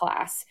experience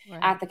class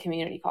at the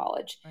community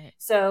college. Right.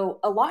 So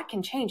a lot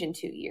can change in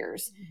 2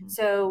 years. Mm-hmm.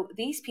 So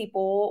these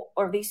people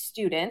or these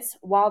students,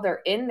 while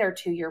they're in their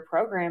 2-year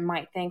program,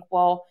 might think,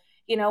 well,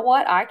 you know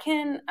what, I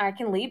can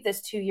leave this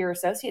 2-year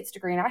associate's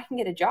degree and I can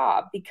get a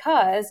job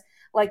because,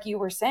 like you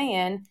were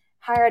saying,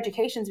 higher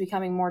education is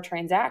becoming more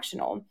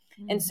transactional.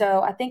 Mm-hmm. And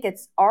so I think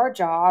it's our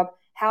job.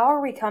 How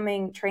are we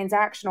becoming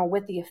transactional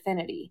with the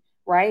affinity,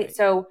 right?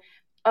 So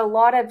a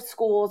lot of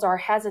schools are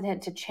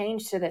hesitant to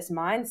change to this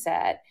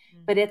mindset,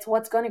 but it's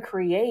what's going to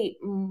create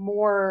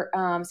more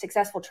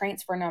successful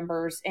transfer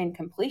numbers and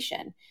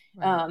completion.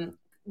 Right.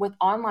 with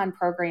online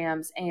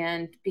programs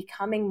and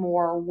becoming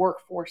more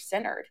workforce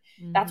centered.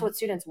 Mm-hmm. That's what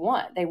students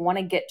want. They want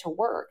to get to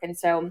work. And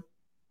so,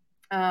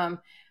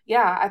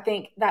 yeah, I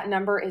think that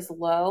number is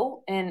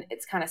low, and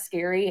it's kind of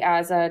scary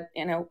as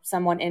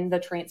someone in the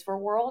transfer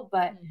world.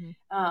 But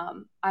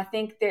I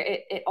think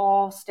that it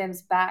all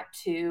stems back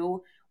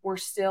to, we're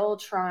still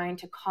trying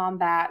to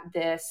combat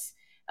this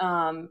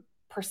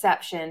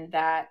perception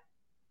that,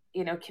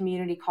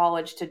 community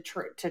college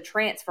to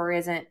transfer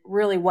isn't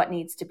really what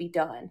needs to be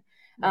done.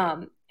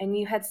 Right. And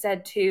you had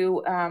said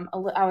too,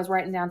 I was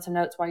writing down some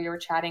notes while you were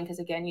chatting, because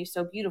again, you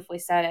so beautifully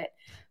said it,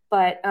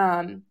 but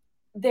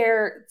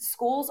their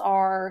schools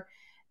are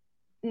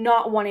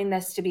not wanting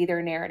this to be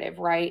their narrative,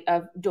 right,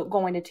 of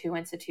going to two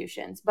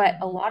institutions. But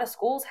a lot of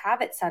schools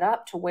have it set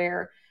up to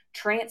where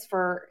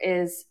transfer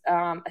is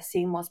a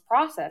seamless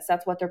process.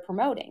 That's what they're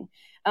promoting.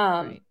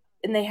 Right.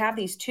 And they have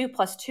these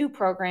 2+2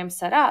 programs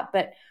set up,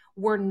 but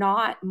we're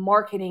not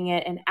marketing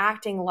it and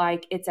acting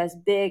like it's as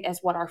big as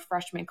what our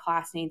freshman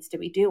class needs to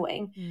be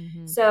doing.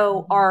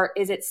 So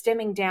is it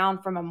stemming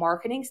down from a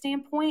marketing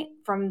standpoint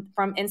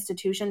from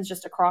institutions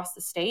just across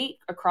the state,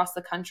 across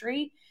the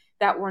country,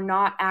 that we're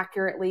not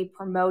accurately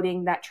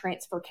promoting that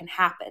transfer can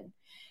happen?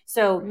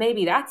 So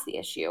maybe that's the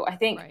issue. I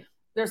think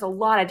there's a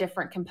lot of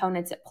different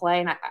components at play.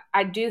 And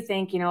I do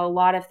think, a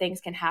lot of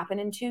things can happen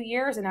in 2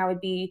 years. And I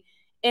would be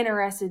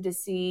interested to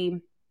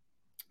see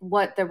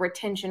what the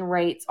retention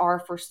rates are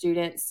for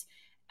students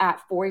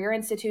at 4-year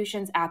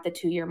institutions at the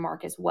 2-year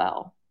mark as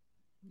well.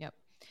 Yep.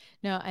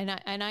 No,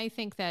 and I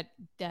think that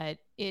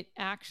it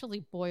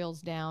actually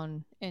boils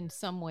down in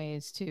some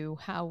ways to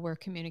how we're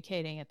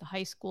communicating at the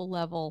high school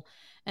level,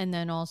 and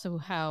then also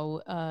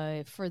how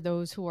for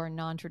those who are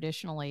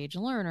non-traditional age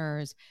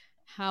learners,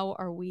 how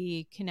are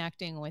we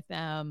connecting with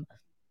them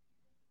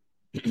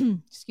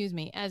excuse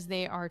me, as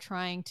they are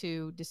trying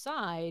to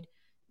decide,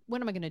 what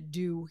am I going to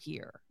do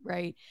here?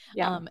 Right.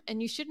 Yeah.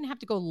 And you shouldn't have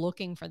to go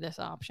looking for this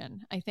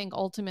option. I think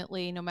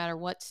ultimately, no matter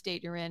what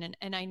state you're in,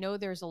 and I know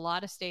there's a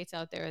lot of states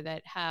out there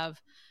that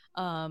have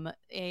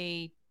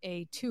a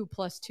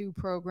 2+2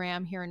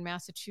 program. Here in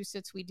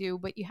Massachusetts, we do,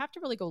 but you have to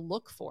really go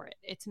look for it.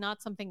 It's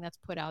not something that's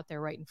put out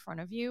there right in front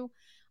of you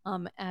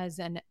as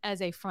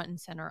a front and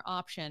center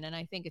option. And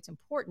I think it's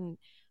important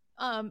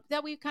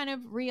that we kind of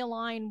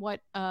realign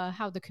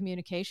how the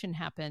communication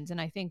happens.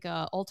 And I think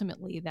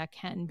ultimately that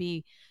can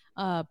be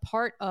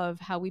part of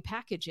how we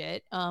package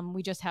it.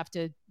 We just have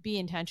to be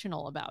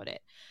intentional about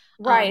it.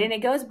 Right. And it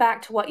goes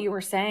back to what you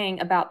were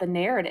saying about the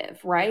narrative,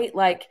 right? Yeah.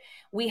 Like,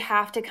 we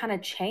have to kind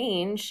of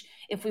change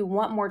if we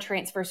want more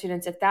transfer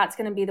students. If that's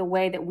going to be the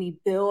way that we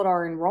build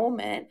our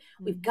enrollment,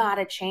 we've got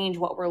to change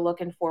what we're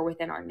looking for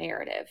within our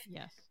narrative.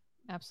 Yes.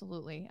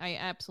 Absolutely. I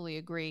absolutely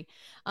agree.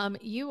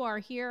 You are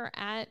here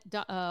at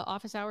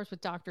Office Hours with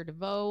Dr.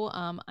 DeVoe.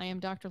 I am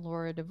Dr.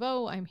 Laura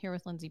DeVoe. I'm here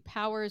with Lindsay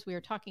Powers. We are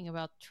talking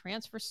about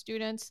transfer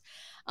students.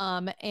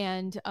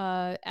 And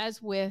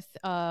as with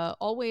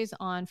always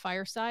on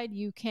Fireside,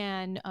 you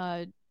can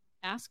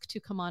ask to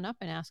come on up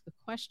and ask a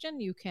question.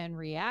 You can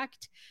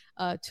react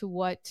to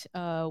what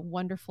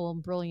wonderful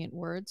and brilliant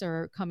words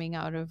are coming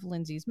out of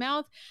Lindsay's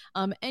mouth.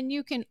 And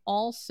you can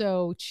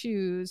also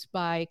choose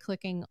by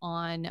clicking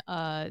on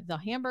the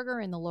hamburger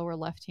in the lower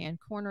left-hand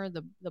corner,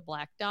 the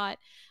black dot.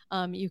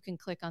 You can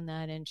click on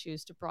that and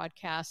choose to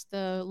broadcast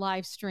the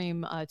live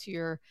stream to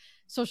your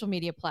social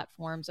media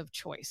platforms of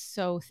choice.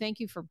 So thank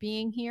you for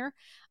being here.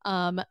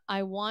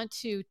 I want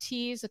to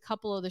tease a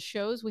couple of the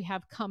shows we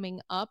have coming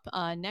up.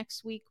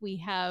 Next week, we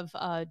have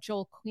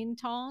Joel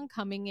Quintong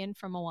coming in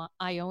from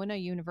Iona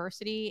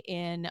University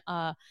in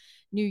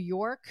New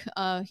York.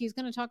 He's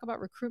going to talk about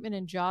recruitment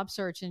and job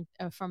search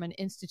from an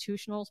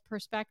institutional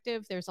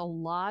perspective. There's a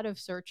lot of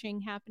searching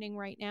happening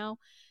right now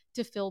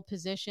to fill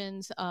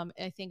positions.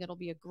 I think it'll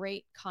be a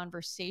great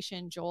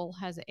conversation. Joel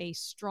has a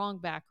strong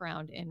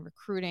background in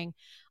recruiting,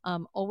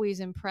 always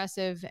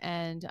impressive,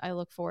 and I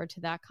look forward to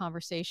that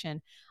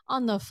conversation.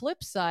 On the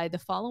flip side, the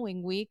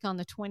following week on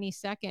the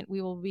 22nd,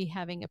 we will be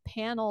having a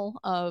panel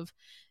of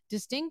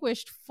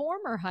distinguished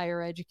former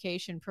higher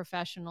education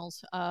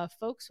professionals,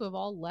 folks who have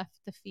all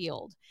left the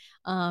field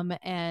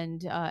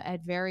and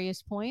at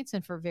various points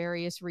and for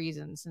various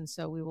reasons. And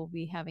so we will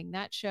be having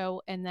that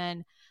show. And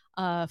then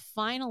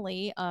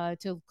finally,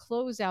 to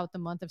close out the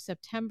month of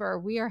September,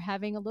 we are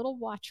having a little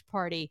watch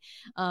party.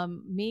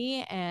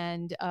 Me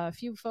and a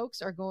few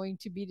folks are going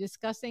to be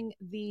discussing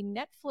the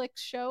Netflix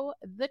show,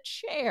 The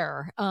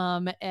Chair.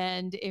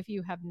 And if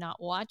you have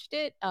not watched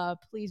it,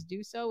 please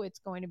do so. It's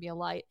going to be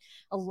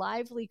a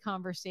lively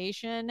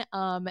conversation.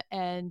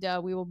 And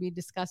we will be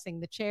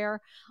discussing The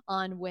Chair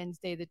on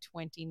Wednesday, the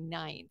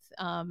 29th.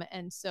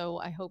 And so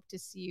I hope to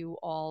see you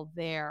all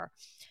there.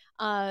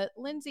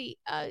 Lindsay,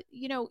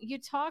 you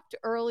talked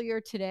earlier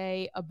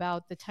today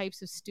about the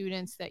types of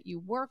students that you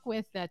work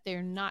with, that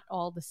they're not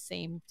all the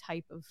same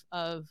type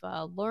of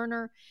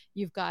learner.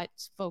 You've got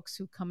folks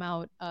who come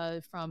out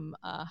from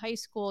high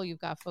school. You've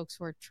got folks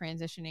who are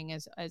transitioning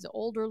as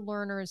older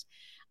learners.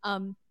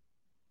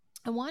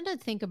 I wanted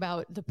to think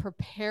about the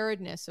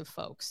preparedness of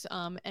folks.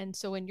 And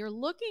so when you're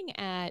looking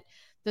at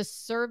the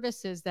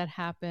services that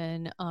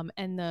happen,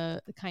 and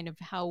the kind of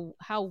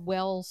how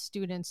well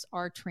students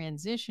are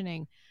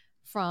transitioning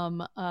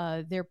from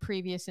their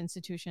previous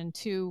institution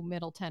to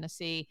Middle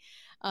Tennessee,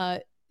 uh,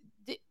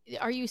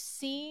 are you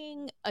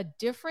seeing a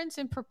difference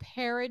in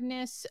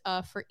preparedness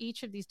for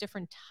each of these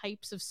different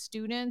types of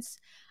students?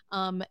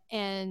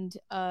 And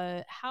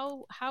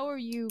how are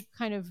you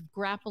kind of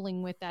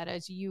grappling with that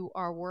as you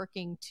are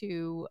working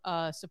to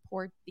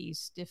support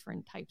these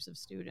different types of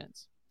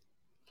students?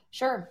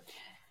 Sure.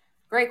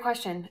 Great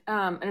question,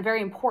 and a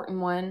very important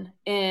one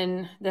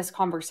in this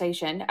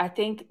conversation. I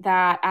think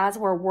that as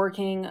we're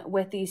working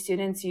with these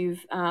students,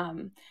 you've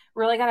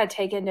really got to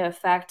take into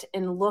effect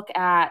and look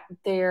at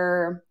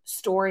their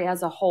story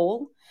as a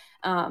whole.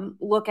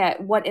 Look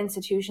at what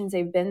institutions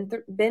they've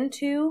been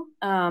to.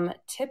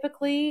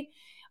 Typically,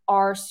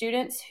 our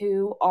students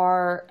who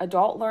are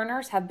adult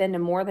learners have been to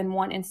more than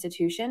one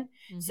institution.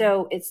 Mm-hmm.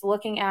 So it's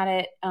looking at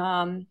it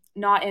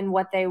not in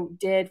what they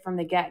did from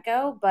the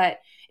get-go, but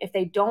if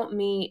they don't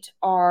meet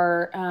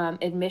our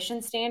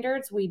admission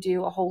standards, we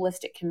do a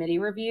holistic committee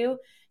review.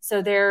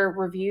 So they're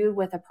reviewed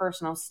with a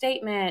personal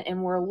statement,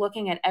 and we're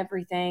looking at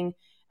everything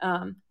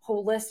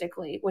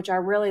holistically, which I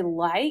really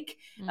like,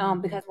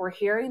 because we're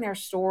hearing their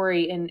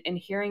story and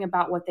hearing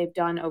about what they've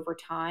done over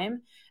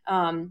time.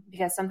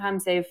 Because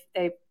sometimes they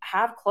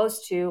have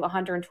close to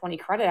 120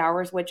 credit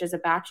hours, which is a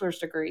bachelor's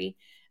degree,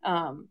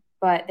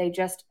 but they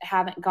just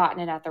haven't gotten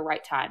it at the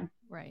right time.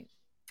 Right.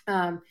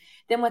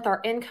 Then with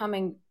our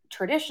incoming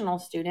traditional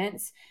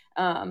students,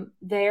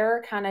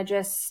 they're kind of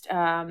just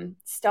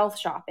stealth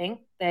shopping.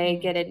 They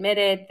get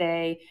admitted.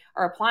 They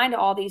are applying to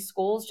all these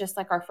schools just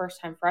like our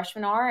first-time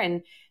freshmen are,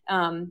 and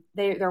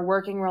they're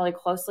working really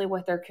closely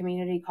with their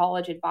community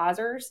college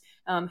advisors,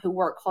 who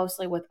work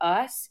closely with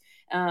us.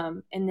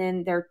 And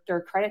then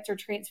their credits are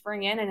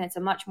transferring in, and it's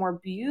a much more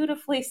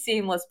beautifully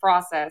seamless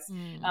process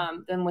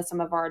than with some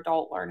of our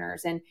adult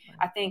learners. And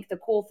I think the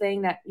cool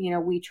thing that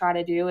we try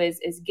to do is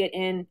get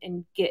in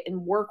and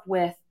work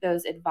with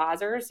those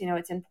advisors.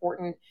 It's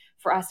important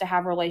for us to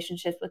have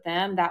relationships with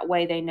them. That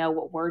way they know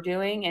what we're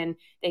doing, and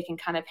they can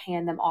kind of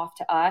hand them off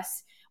to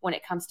us when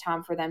it comes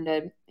time for them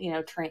to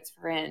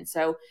transfer in.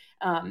 So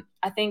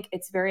I think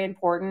it's very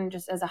important,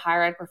 just as a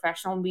higher ed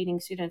professional, meeting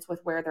students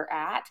with where they're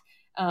at.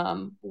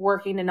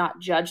 Working to not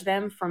judge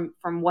them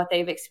from what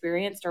they've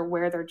experienced or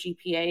where their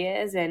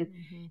GPA is, and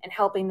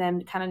helping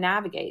them kind of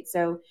navigate.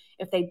 So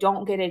if they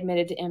don't get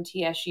admitted to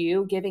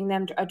MTSU, giving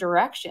them a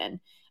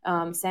direction,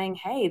 saying,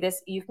 hey,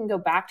 you can go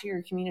back to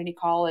your community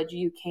college.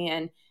 You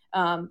can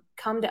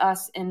come to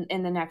us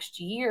in the next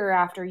year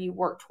after you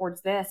work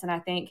towards this. And I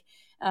think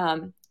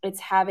it's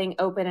having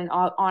open and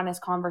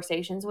honest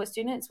conversations with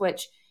students,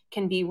 which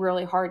can be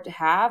really hard to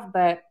have,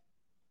 but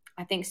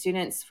I think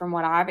students, from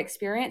what I've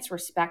experienced,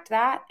 respect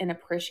that and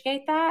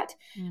appreciate that,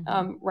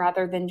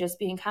 rather than just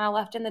being kind of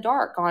left in the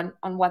dark on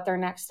what their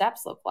next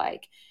steps look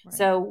like. Right.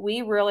 So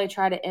we really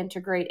try to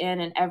integrate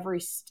in every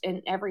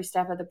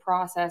step of the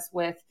process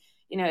with,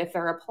 if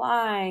they're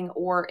applying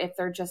or if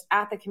they're just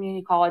at the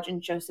community college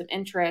and show some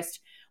interest,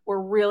 we're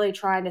really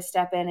trying to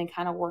step in and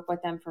kind of work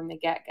with them from the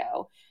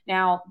get-go.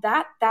 Now,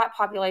 that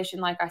population,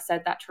 like I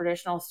said, that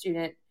traditional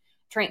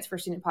transfer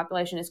student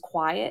population is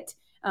quiet.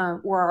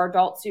 Where our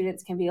adult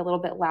students can be a little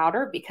bit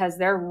louder because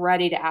they're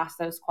ready to ask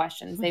those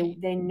questions.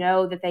 Right. They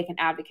know that they can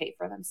advocate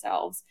for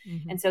themselves.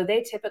 And so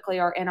they typically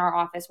are in our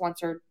office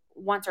once or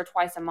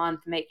twice a month,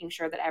 making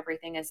sure that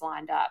everything is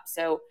lined up.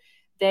 So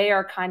they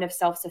are kind of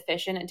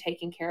self-sufficient and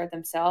taking care of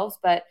themselves,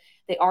 but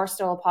they are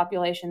still a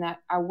population that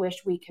I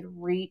wish we could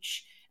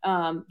reach,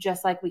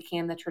 just like we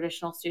can the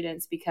traditional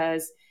students,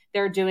 because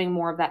they're doing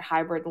more of that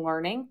hybrid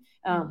learning,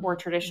 where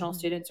traditional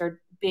students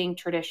are being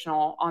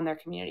traditional on their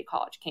community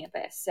college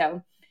campus.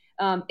 So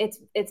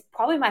it's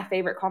probably my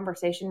favorite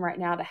conversation right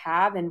now to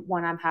have, and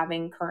one I'm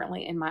having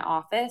currently in my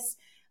office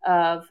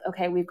of,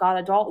 okay, we've got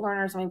adult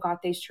learners and we've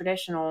got these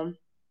traditional.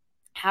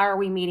 How are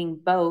we meeting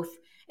both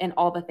in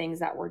all the things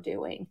that we're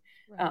doing?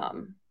 Right.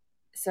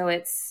 So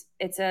it's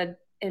an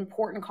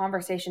important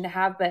conversation to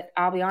have, but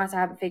I'll be honest, I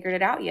haven't figured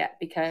it out yet,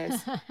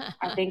 because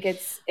I think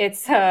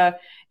it's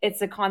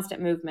a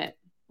constant movement.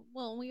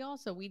 Well,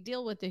 we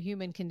deal with the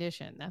human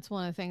condition. That's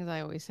one of the things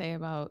I always say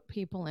about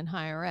people in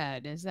higher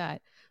ed, is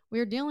that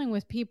we're dealing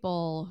with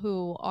people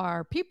who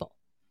are people,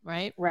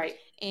 right? Right.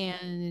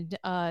 And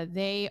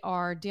they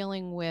are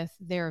dealing with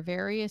their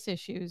various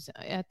issues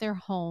at their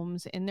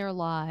homes, in their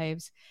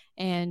lives.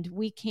 And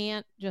we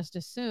can't just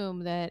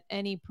assume that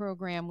any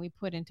program we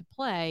put into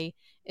play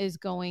is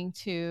going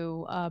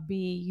to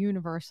be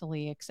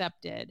universally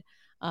accepted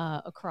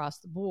across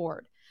the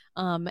board.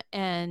 I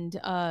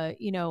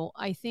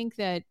think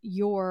that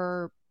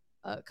your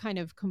kind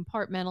of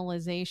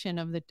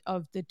compartmentalization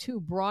of the two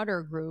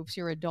broader groups,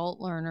 your adult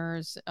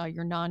learners,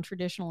 your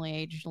non-traditionally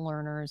aged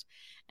learners,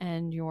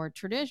 and your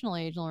traditional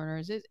age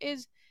learners,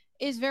 is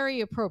is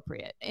very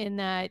appropriate in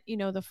that,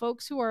 the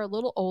folks who are a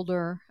little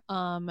older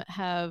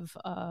have,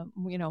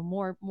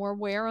 more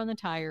wear on the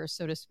tires,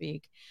 so to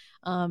speak,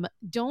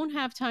 don't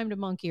have time to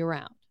monkey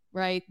around.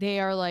 Right. They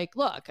are like,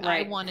 look,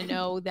 I want to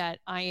know that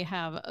I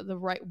have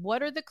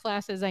what are the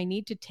classes I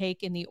need to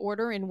take in the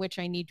order in which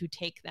I need to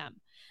take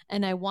them.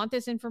 And I want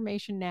this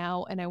information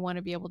now, and I want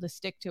to be able to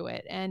stick to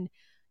it. And,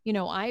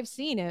 I've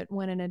seen it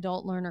when an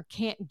adult learner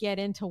can't get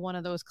into one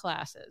of those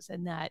classes,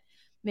 and that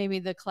maybe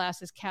the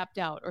class is capped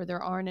out or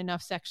there aren't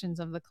enough sections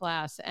of the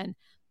class. And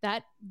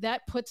that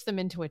puts them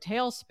into a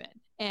tailspin,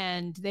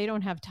 and they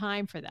don't have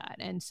time for that.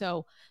 And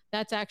so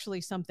that's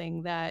actually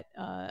something that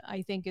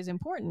I think is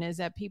important, is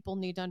that people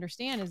need to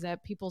understand, is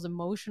that people's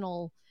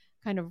emotional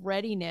kind of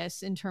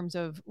readiness in terms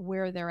of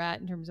where they're at,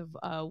 in terms of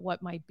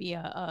what might be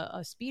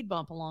a speed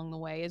bump along the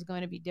way, is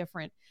going to be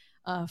different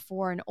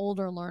for an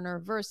older learner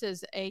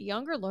versus a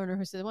younger learner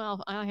who says,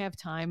 well, I have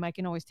time, I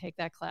can always take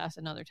that class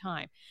another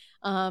time.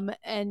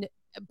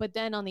 But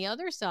then on the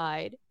other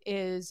side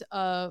is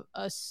a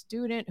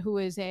student who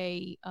is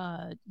a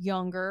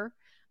younger,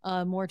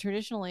 more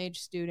traditional age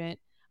student,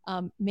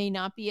 may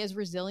not be as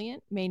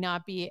resilient, may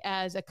not be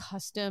as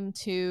accustomed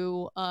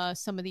to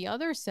some of the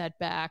other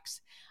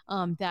setbacks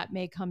that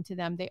may come to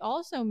them. They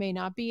also may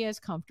not be as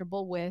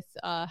comfortable with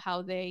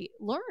how they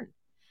learn.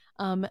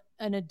 An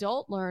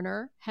adult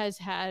learner has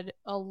had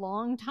a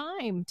long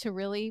time to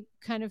really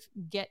kind of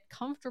get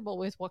comfortable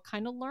with what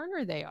kind of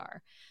learner they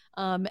are.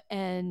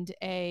 And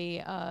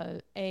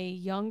a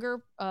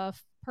younger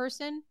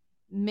person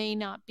may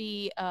not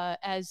be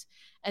as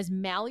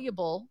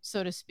malleable,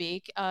 so to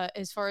speak,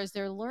 as far as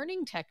their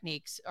learning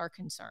techniques are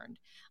concerned.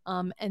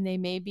 And they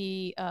may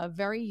be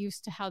very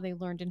used to how they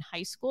learned in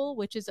high school,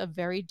 which is a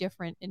very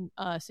different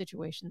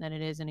situation than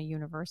it is in a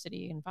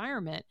university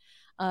environment.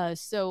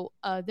 So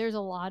there's a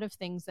lot of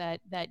things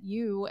that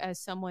you, as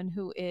someone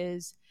who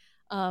is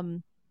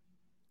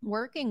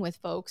working with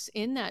folks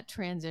in that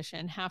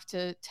transition, have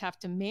to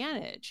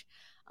manage.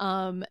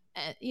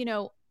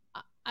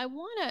 I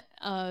want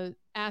to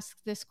ask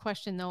this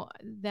question, though,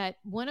 that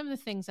one of the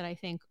things that I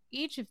think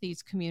each of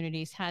these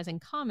communities has in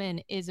common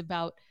is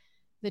about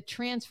the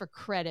transfer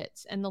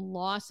credits and the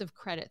loss of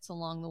credits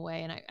along the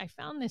way. And I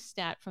found this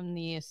stat from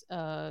the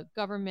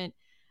government,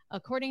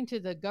 according to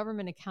the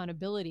government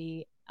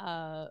accountability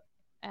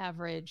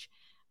average.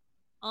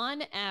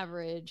 On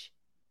average,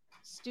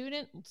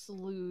 students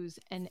lose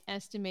an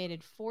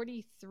estimated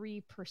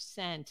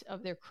 43%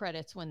 of their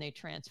credits when they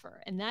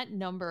transfer. And that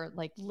number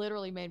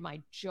literally made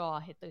my jaw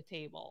hit the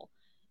table.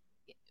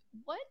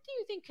 What do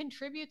you think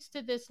contributes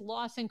to this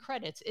loss in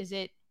credits? Is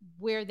it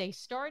where they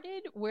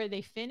started, where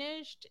they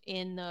finished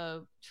in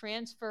the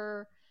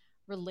transfer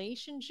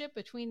relationship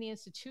between the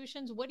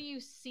institutions? What do you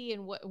see?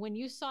 And when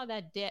you saw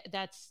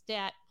that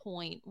stat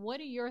point, what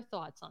are your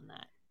thoughts on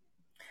that?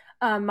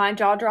 My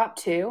jaw dropped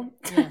too.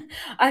 Yeah.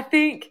 I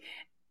think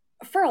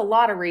for a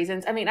lot of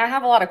reasons. I mean, I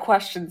have a lot of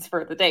questions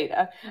for the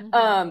data.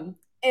 Mm-hmm.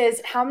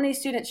 Is how many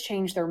students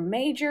changed their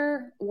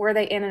major? Were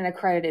they in an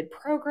accredited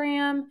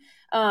program?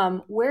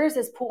 Where is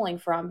this pulling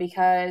from?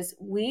 Because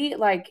we,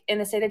 in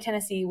the state of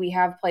Tennessee, we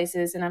have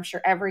places, and I'm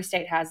sure every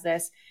state has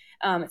this.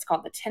 It's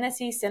called the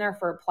Tennessee Center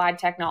for Applied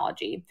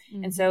Technology.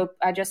 Mm-hmm. And so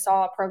I just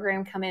saw a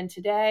program come in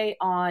today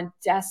on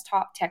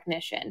desktop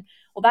technician.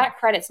 Well, that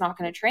credit's not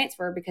going to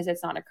transfer because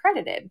it's not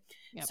accredited.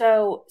 Yep.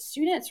 So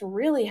students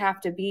really have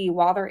to be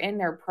while they're in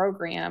their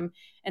program.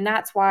 And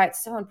that's why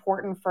it's so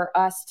important for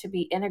us to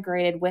be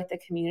integrated with the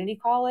community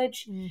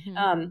college.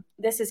 Mm-hmm.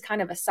 This is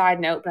kind of a side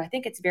note, but I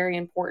think it's very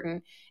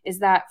important, is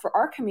that for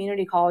our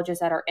community colleges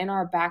that are in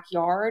our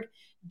backyard,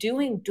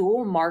 doing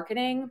dual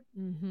marketing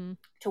mm-hmm.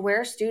 to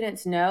where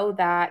students know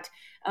that,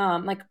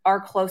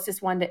 our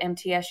closest one to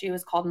MTSU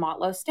is called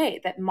Motlow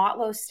State, that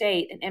Motlow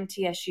State and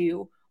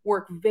MTSU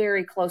work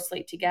very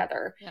closely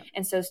together. Yep.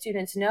 And so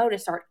students know to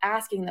start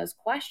asking those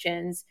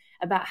questions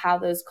about how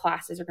those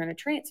classes are going to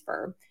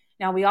transfer.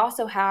 Now, we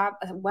also have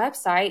a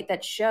website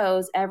that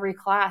shows every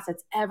class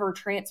that's ever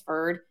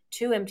transferred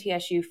to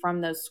MTSU from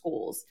those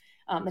schools.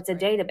 It's a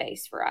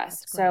database for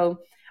us.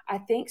 So I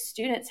think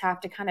students have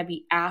to kind of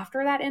be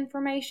after that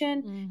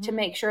information mm-hmm. to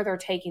make sure they're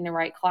taking the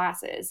right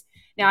classes.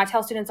 Now, I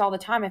tell students all the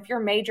time, if you're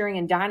majoring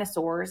in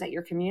dinosaurs at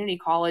your community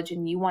college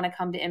and you want to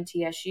come to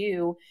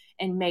MTSU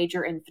and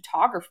major in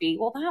photography,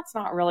 well, that's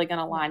not really going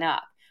to line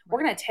up. Right.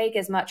 We're going to take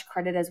as much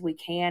credit as we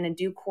can and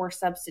do course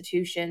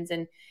substitutions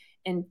and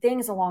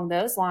things along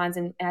those lines.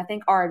 And I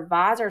think our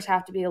advisors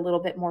have to be a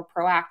little bit more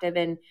proactive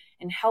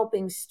in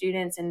helping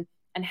students and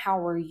how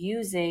we're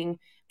using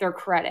their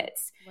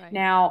credits. Right.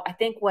 Now, I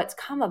think what's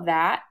come of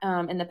that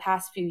in the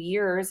past few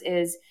years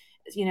is,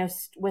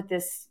 with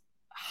this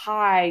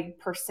high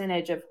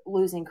percentage of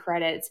losing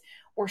credits,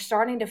 we're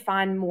starting to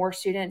find more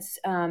students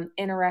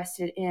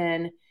interested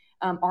in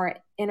our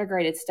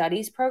integrated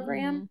studies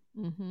program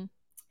mm-hmm. Mm-hmm.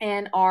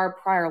 and our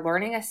prior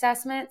learning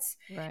assessments.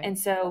 Right. And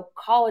so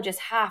colleges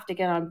have to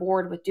get on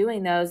board with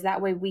doing those.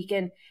 That way we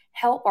can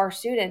help our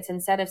students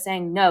instead of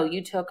saying, no,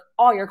 you took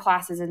all your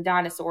classes in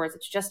dinosaurs,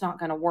 it's just not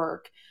going to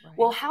work. Right.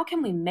 Well, how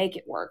can we make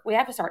it work? We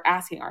have to start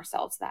asking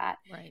ourselves that,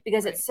 right.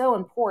 because right. it's so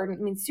important.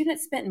 I mean,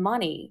 students spent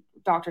money,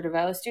 Dr.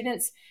 DeVoe.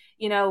 Students,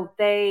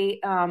 they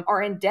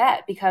are in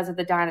debt because of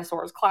the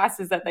dinosaurs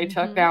classes that they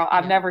took. Now,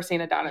 I've never seen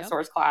a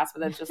dinosaurs class,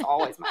 but that's just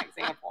always my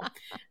example.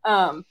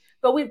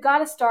 But we've got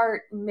to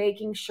start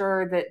making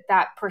sure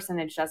that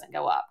percentage doesn't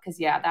go up, because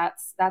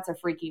that's a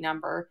freaky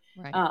number.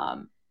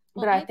 Right.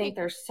 But I think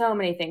there's so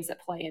many things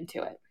that play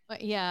into it.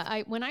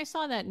 Yeah, when I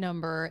saw that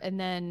number, and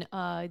then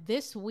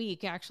this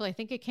week, actually, I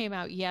think it came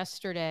out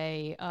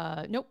yesterday.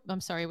 Nope,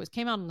 I'm sorry,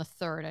 came out on the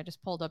 3rd. I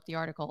just pulled up the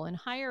article in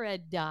Higher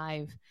Ed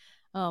Dive.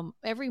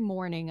 Every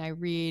morning I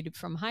read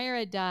from Higher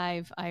Ed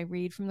Dive, I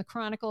read from the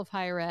Chronicle of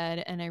Higher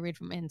Ed, and I read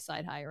from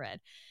Inside Higher Ed.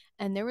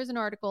 And there was an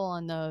article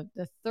on the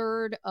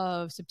 3rd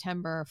of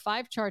September,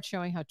 5 charts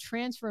showing how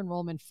transfer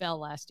enrollment fell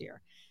last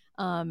year.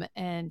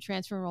 And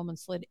transfer enrollment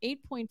slid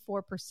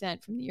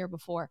 8.4% from the year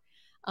before.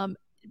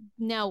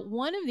 Now,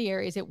 one of the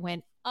areas it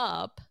went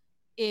up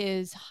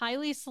is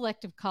highly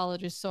selective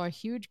colleges saw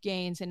huge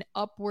gains in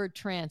upward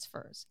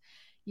transfers.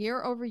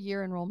 Year over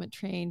year enrollment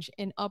change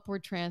in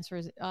upward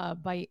transfers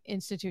by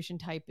institution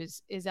type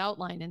is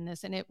outlined in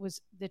this. And it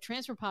was the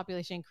transfer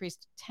population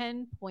increased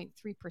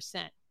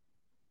 10.3%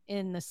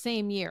 in the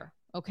same year.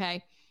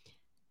 Okay.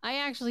 I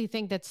actually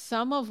think that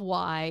some of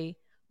why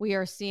we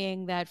are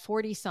seeing that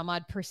 40 some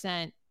odd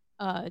percent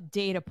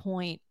data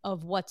point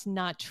of what's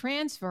not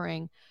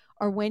transferring,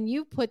 or when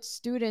you put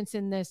students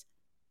in this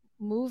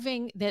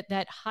moving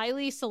that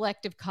highly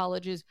selective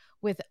colleges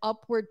with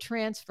upward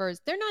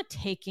transfers, they're not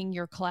taking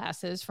your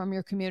classes from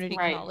your community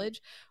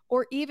college,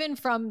 or even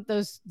from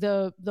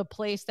the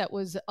place that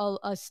was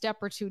a step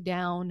or two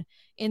down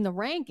in the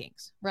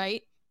rankings,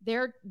 right?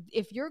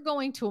 If you're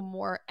going to a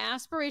more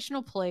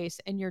aspirational place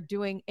and you're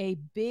doing a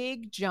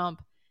big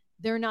jump,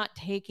 they're not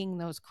taking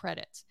those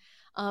credits.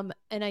 And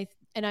I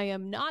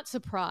am not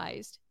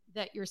surprised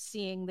that you're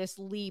seeing this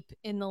leap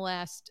in the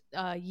last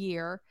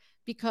year,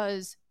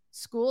 because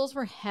schools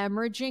were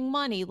hemorrhaging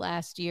money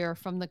last year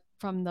from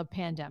the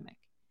pandemic,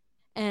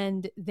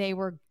 and they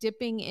were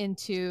dipping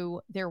into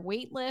their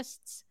wait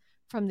lists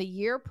from the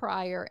year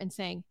prior and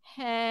saying,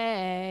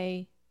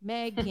 hey,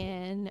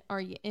 Megan,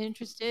 are you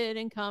interested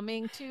in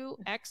coming to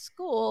X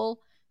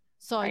school?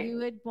 Saw you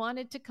had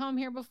wanted to come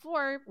here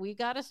before. We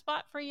got a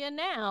spot for you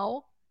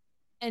now.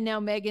 And now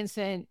Megan's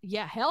saying,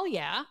 yeah, hell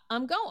yeah,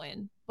 I'm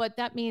going. But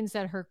that means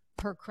that her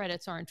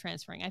credits aren't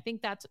transferring. I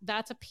think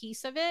that's a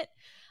piece of it.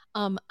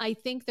 I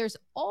think there's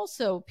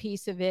also a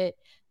piece of it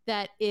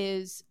that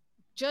is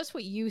just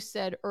what you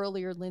said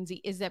earlier,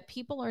 Lindsay, is that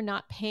people are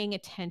not paying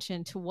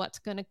attention to what's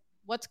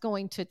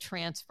going to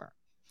transfer.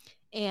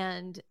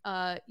 And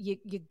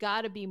you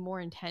got to be more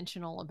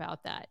intentional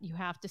about that. You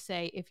have to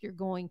say, if you're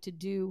going to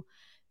do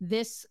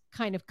this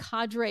kind of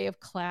cadre of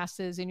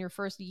classes in your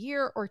first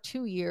year or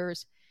 2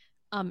 years,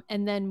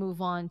 and then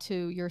move on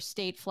to your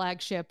state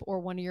flagship or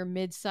one of your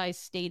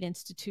mid-sized state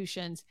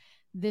institutions,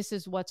 this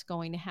is what's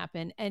going to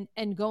happen.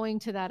 And going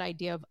to that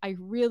idea of, I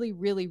really,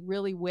 really,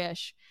 really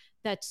wish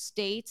that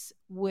states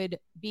would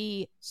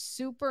be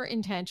super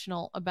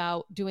intentional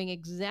about doing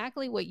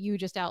exactly what you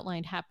just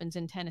outlined happens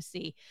in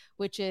Tennessee,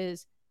 which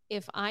is,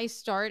 if I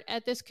start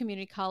at this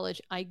community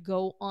college, I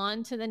go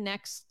on to the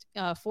next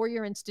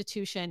 4-year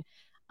institution,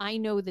 I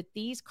know that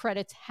these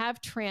credits have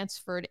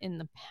transferred in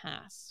the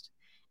past,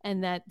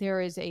 and that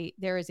there is a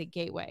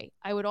gateway.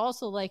 I would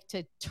also like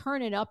to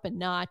turn it up a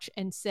notch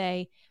and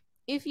say,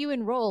 if you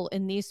enroll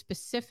in these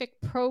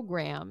specific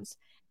programs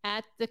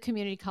at the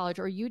community college,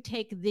 or you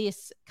take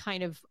this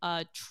kind of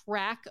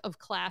track of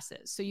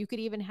classes, so you could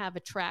even have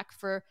a track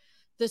for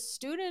the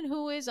student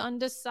who is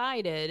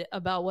undecided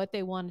about what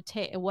they want to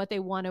take, what they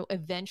want to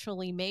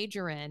eventually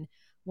major in.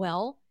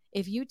 Well,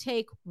 if you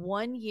take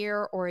 1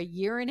 year or a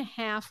year and a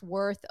half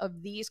worth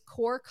of these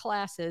core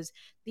classes,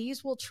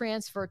 these will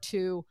transfer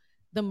to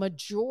the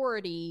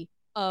majority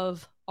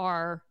of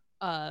our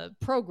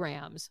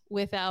programs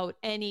without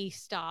any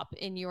stop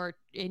in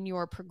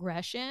your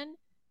progression.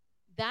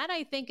 That,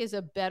 I think, is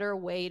a better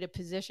way to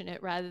position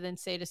it, rather than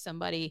say to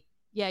somebody,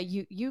 yeah,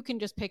 you can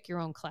just pick your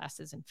own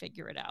classes and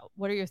figure it out.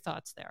 What are your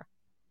thoughts there?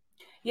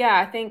 Yeah,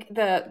 I think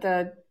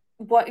the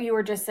what you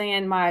were just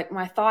saying,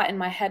 my thought in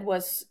my head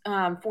was,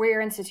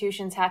 4-year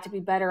institutions have to be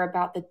better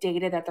about the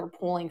data that they're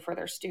pulling for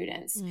their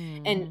students,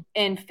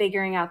 and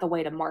figuring out the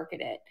way to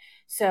market it.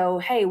 So,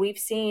 hey, we've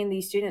seen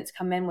these students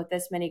come in with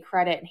this many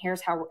credit, and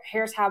here's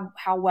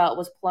how well it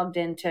was plugged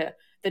into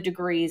the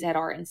degrees at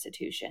our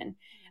institution.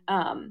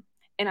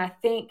 And I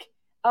think,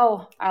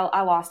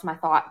 I lost my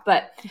thought,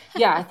 but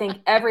yeah, I think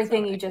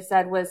everything you just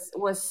said was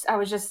I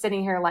was just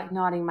sitting here like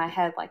nodding my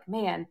head like,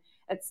 man,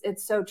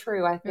 it's so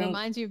true. I think it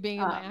reminds you of being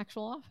in my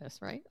actual office,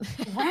 right?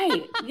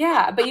 Right.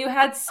 Yeah. But you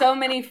had so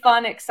many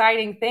fun,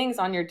 exciting things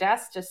on your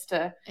desk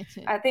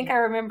I think I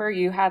remember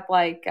you had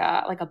like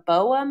a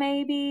boa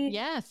maybe.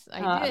 Yes,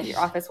 I did. Your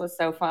office was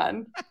so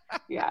fun.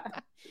 Yeah.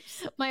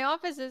 My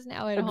office is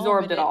now at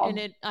absorbed home,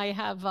 it all. I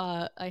have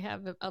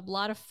a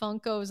lot of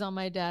Funkos on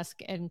my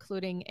desk,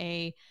 including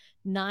a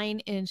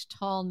 9-inch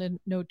tall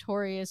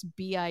Notorious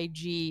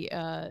B.I.G.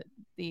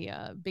 The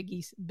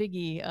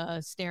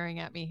Biggie staring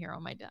at me here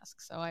on my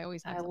desk. So I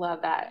always have. I something love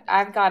on that.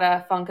 my desk. I've got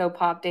a Funko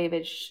Pop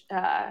David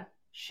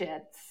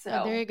shit.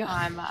 So there you go.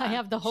 I'm I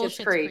have the whole Schitt's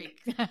Schitt's Creek.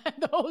 Creek.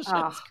 The whole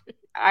Schitt's Creek.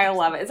 I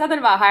love it. It's something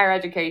about higher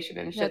education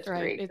and Schitt's That's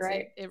right. Creek,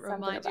 right? It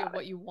reminds you of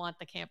what you want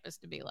the campus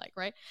to be like,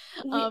 right?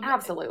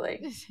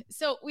 Absolutely.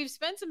 So we've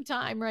spent some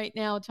time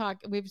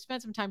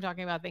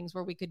talking about things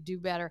where we could do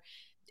better.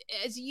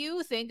 As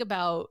you think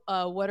about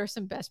what are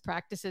some best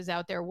practices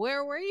out there,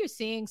 where are you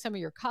seeing some of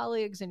your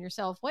colleagues and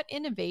yourself? What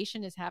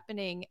innovation is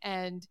happening,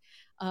 and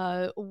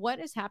what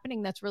is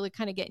happening that's really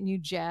kind of getting you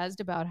jazzed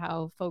about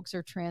how folks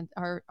are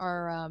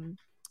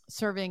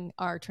serving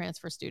our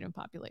transfer student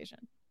population?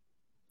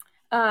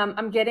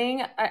 And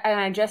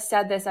I just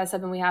said this as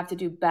something we have to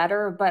do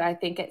better, but I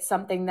think it's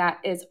something that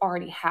is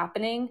already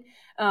happening,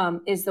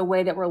 is the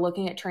way that we're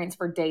looking at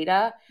transfer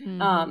data.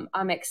 Mm-hmm.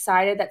 I'm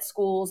excited that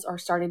schools are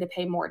starting to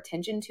pay more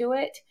attention to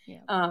it.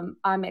 Yeah.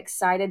 I'm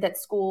excited that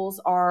schools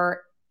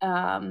are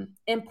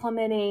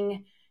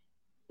implementing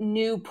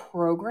new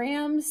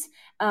programs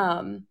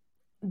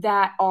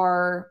that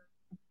are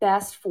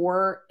best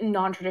for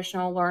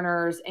non-traditional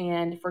learners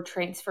and for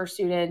transfer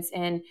students,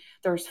 and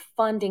there's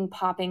funding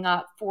popping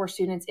up for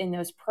students in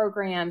those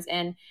programs.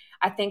 And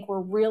I think we're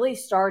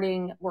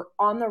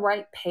on the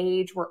right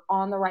page, we're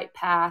on the right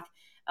path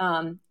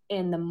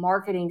in the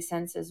marketing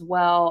sense as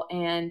well.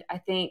 And I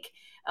think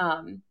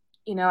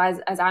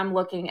as I'm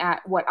looking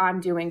at what I'm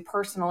doing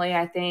personally,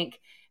 I think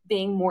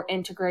being more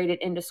integrated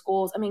into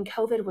schools. I mean,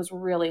 COVID was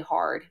really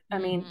hard. I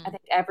mean, I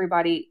think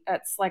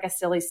it's like a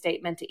silly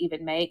statement to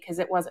even make, because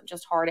it wasn't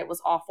just hard, it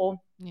was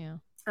awful. Yeah.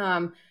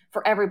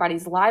 For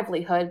everybody's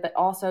livelihood, but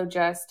also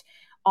just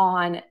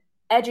on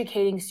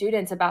educating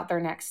students about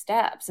their next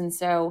steps. And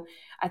so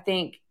I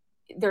think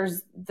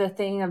there's the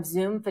thing of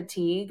Zoom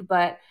fatigue,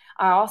 but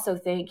I also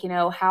think,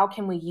 how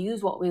can we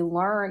use what we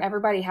learn?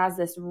 Everybody has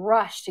this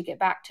rush to get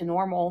back to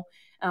normal.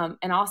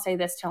 And I'll say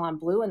this till I'm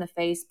blue in the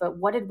face, but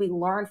what did we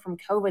learn from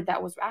COVID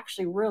that was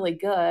actually really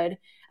good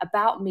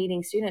about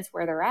meeting students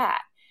where they're at?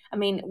 I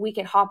mean, we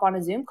could hop on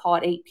a Zoom call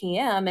at 8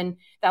 p.m. and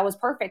that was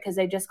perfect because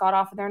they just got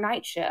off of their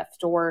night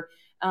shift. Or,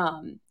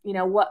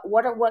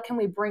 what can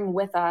we bring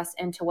with us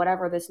into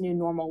whatever this new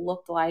normal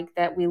looked like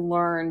that we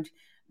learned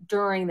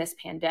during this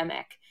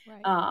pandemic?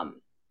 Right.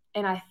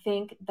 And I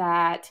think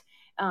that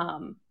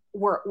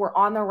we're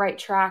on the right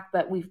track,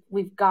 but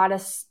we've got to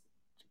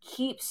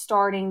keep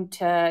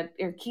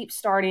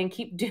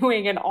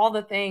doing and all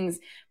the things,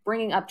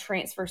 bringing up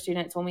transfer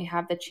students when we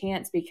have the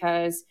chance,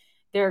 because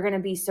they're going to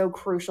be so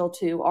crucial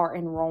to our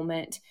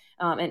enrollment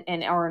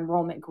and our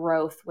enrollment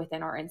growth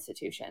within our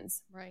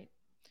institutions. Right.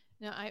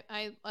 No,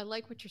 I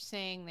like what you're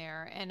saying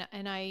there, and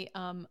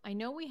I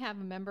know we have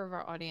a member of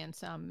our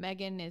audience.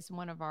 Megan is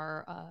one of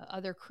our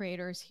other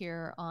creators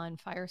here on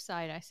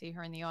Fireside. I see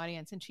her in the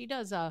audience, and she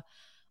does a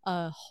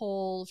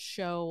whole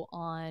show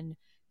on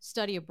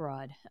study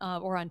abroad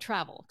or on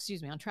travel,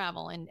 on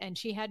travel. And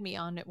she had me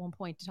on at one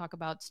point to talk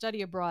about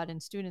study abroad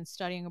and students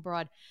studying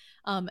abroad.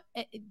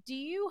 Do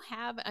you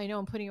have, I know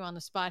I'm putting you on the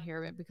spot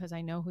here because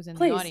I know who's in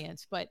the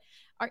audience, but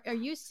are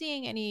you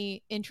seeing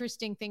any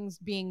interesting things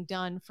being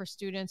done for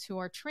students who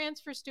are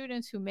transfer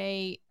students who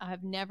may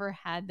have never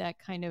had that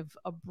kind of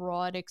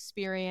abroad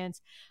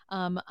experience?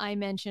 I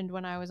mentioned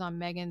when I was on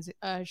Megan's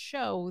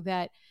show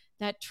that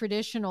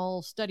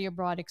traditional study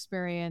abroad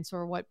experience,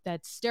 or what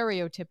that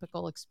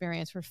stereotypical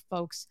experience where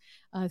folks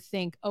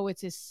think, oh,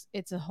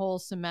 it's a whole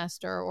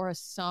semester or a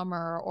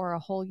summer or a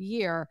whole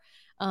year.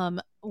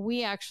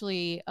 We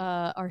actually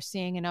are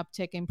seeing an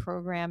uptick in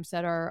programs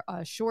that are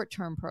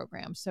short-term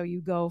programs. So you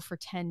go for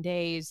 10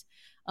 days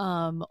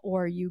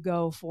or you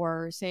go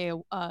for, say,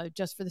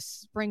 just for the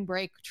spring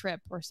break trip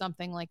or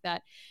something like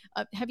that.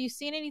 Have you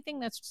seen anything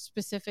that's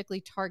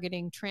specifically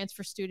targeting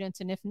transfer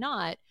students? And if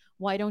not,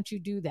 why don't you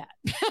do that?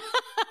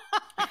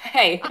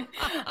 Hey,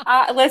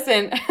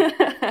 listen,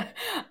 when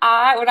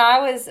I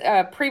was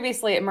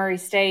previously at Murray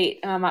State,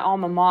 my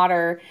alma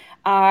mater,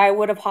 I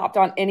would have hopped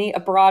on any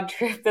abroad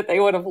trip that they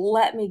would have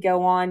let me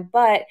go on.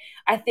 But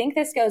I think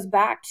this goes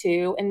back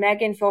to, and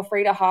Megan, feel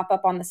free to hop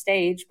up on the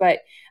stage, but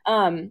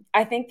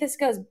I think this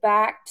goes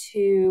back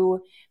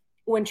to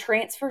when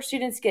transfer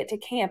students get to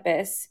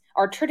campus,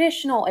 our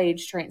traditional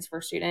age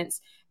transfer students,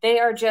 they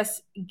are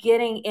just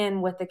getting in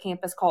with the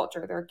campus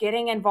culture. They're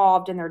getting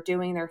involved and they're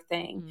doing their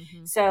thing.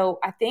 Mm-hmm. So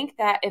I think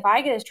that if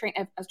I get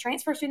a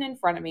transfer student in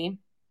front of me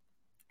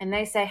and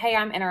they say, hey,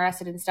 I'm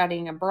interested in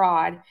studying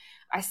abroad,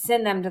 I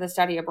send them to the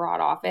study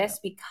abroad office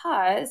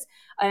because,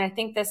 and I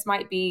think this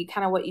might be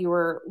kind of what you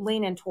were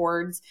leaning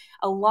towards,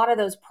 a lot of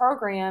those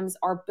programs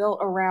are built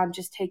around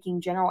just taking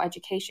general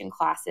education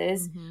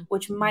classes,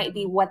 which might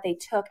be what they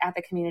took at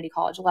the community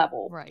college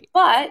level. Right.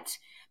 But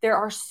there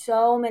are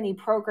so many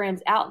programs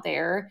out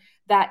there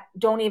that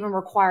don't even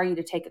require you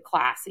to take a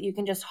class, that you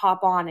can just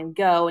hop on and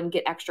go and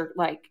get extra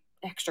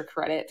extra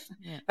credit.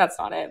 Yeah. That's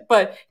not it,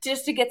 but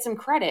just to get some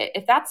credit.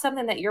 If that's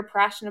something that you're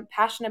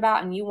passionate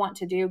about and you want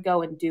to do,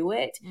 go and do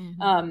it.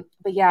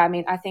 But yeah, I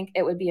mean, I think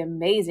it would be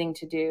amazing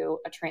to do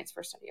a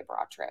transfer study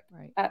abroad trip.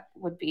 Right. That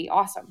would be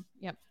awesome.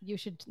 Yep. You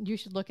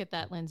should look at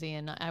that, Lindsay,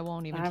 and I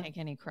won't even take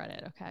any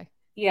credit. Okay.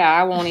 Yeah,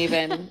 I won't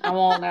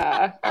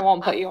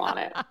put you on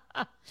it.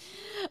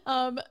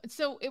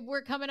 So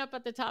we're coming up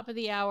at the top of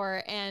the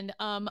hour, and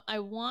I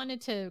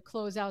wanted to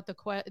close out the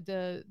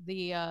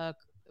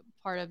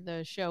part of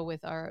the show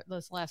with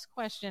this last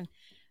question.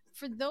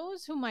 For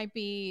those who might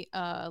be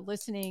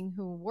listening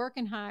who work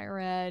in higher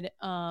ed,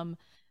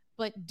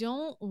 but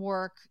don't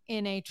work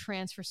in a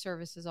transfer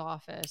services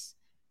office,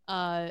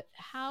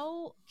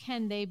 how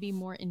can they be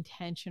more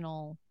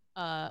intentional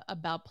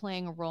about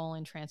playing a role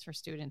in transfer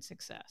student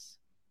success?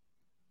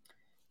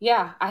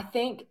 Yeah, I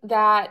think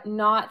that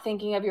not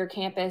thinking of your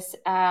campus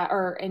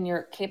or in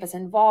your campus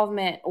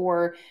involvement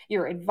or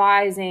your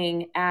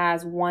advising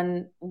as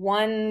one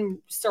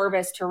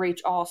service to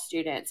reach all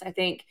students. I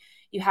think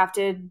you have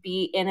to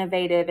be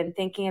innovative and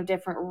thinking of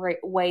different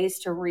ways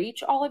to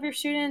reach all of your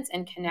students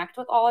and connect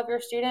with all of your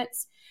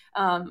students.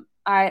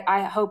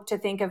 I hope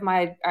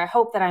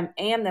that I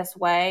am this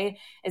way,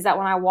 is that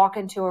when I walk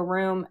into a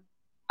room,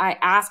 I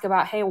ask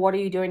about, hey, what are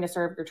you doing to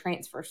serve your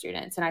transfer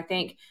students? And I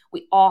think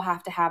we all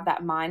have to have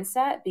that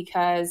mindset,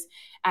 because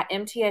at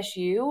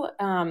MTSU,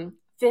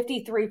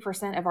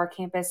 53% of our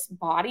campus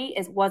body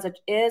was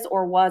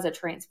a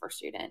transfer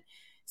student.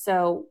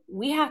 So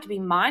we have to be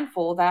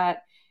mindful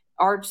that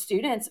our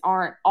students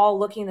aren't all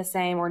looking the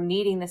same or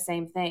needing the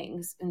same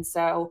things. And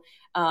so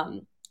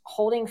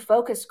holding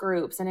focus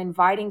groups and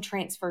inviting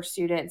transfer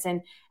students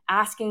and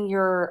asking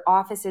your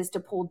offices to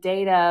pull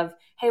data of,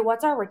 hey,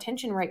 what's our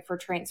retention rate for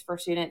transfer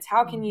students?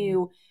 How can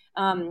you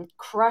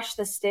crush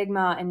the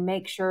stigma and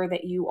make sure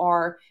that you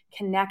are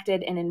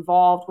connected and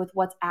involved with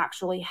what's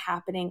actually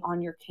happening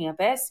on your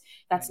campus?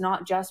 That's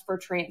not just for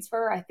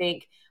transfer. I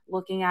think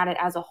looking at it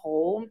as a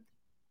whole,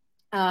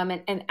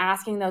 and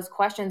asking those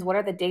questions. What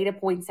are the data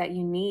points that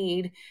you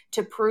need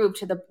to prove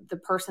to the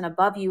person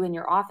above you in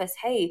your office,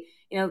 hey,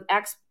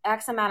 X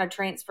amount of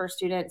transfer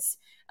students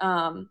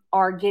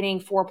are getting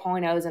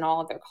 4.0s in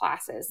all of their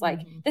classes. Like,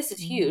 this is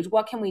huge.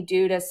 What can we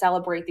do to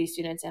celebrate these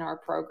students in our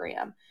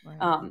program?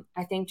 Right.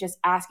 I think just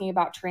asking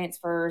about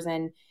transfers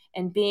and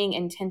being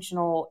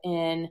intentional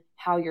in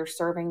how you're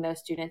serving those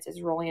students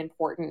is really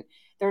important.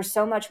 There's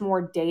so much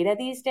more data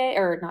these days,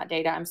 or not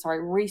data, I'm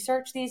sorry,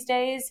 research these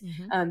days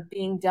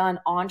being done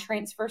on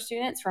transfer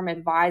students, from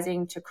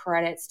advising to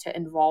credits to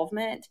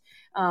involvement.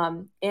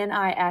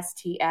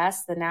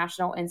 NISTS, the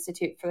National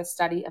Institute for the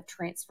Study of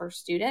Transfer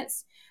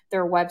Students,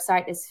 their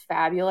website is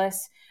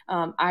fabulous.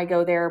 I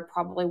go there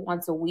probably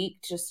once a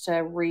week just to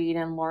read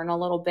and learn a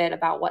little bit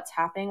about what's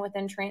happening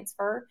within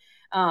transfer.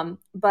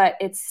 But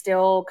it's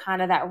still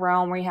kind of that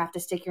realm where you have to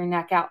stick your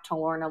neck out to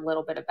learn a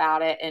little bit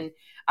about it. And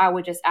I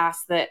would just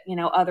ask that,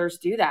 others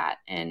do that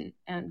and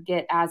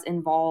get as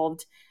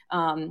involved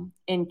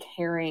in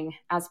caring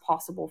as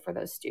possible for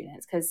those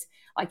students. Because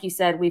like you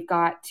said, we've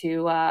got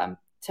to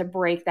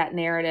break that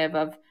narrative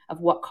of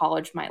what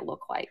college might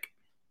look like.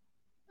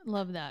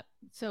 Love that.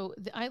 So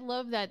I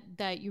love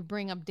that you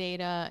bring up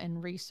data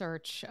and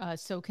research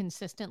so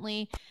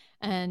consistently.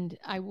 And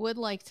I would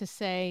like to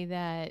say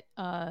that,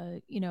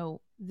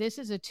 this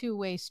is a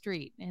two-way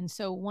street. And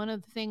so one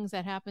of the things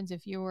that happens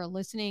if you are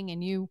listening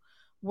and you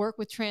work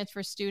with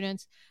transfer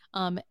students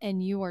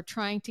and you are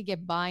trying to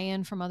get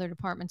buy-in from other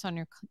departments on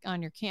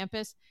your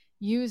campus,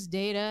 use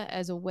data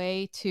as a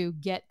way to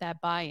get that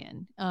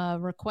buy-in,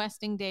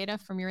 requesting data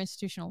from your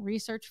institutional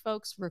research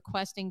folks,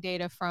 requesting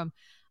data from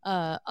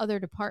other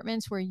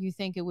departments where you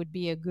think it would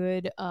be a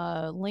good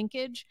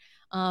linkage,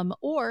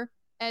 or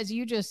as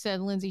you just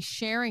said, Lindsay,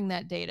 sharing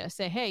that data.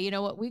 Say, hey, you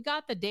know what? We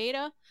got the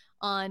data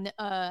on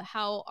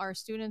how our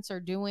students are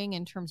doing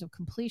in terms of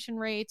completion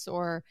rates,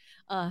 or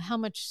how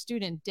much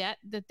student debt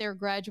that they're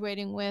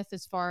graduating with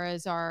as far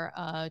as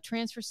our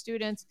transfer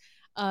students.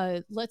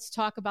 Let's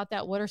talk about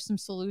that. What are some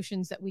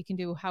solutions that we can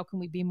do? How can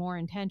we be more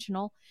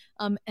intentional?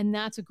 And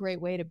that's a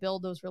great way to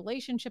build those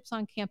relationships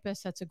on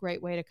campus. That's a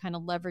great way to kind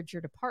of leverage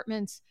your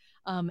departments.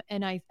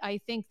 And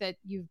I think that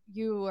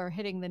you are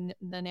hitting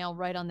the nail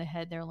right on the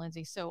head there,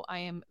 Lindsay. So I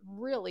am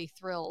really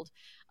thrilled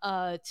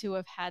to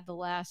have had the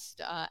last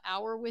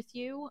hour with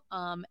you.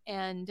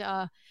 And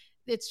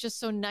it's just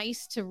so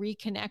nice to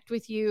reconnect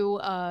with you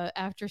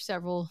after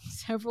several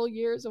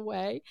years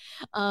away.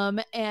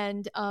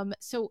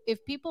 So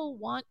if people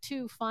want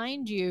to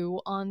find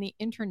you on the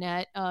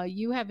internet,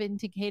 you have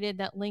indicated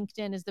that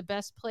LinkedIn is the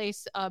best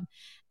place.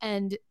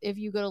 And if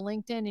you go to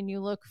LinkedIn and you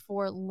look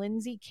for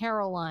Lindsay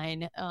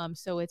Caroline,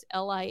 so it's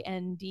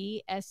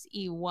LINDSEY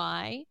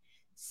CAROLINE.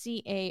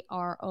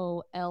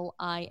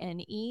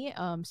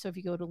 So if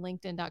you go to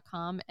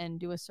linkedin.com and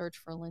do a search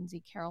for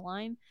Lindsay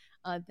Caroline,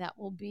 that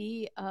will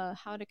be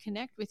how to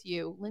connect with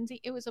you. Lindsay,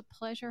 it was a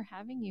pleasure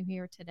having you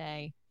here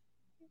today.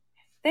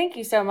 Thank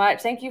you so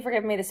much. Thank you for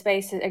giving me the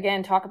space to,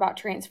 again, talk about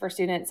transfer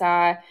students.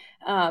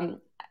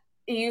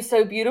 You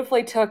so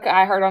beautifully took,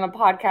 I heard on a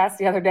podcast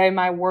the other day,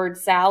 my word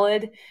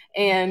salad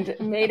and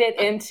made it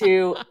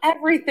into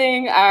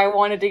everything I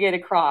wanted to get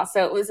across.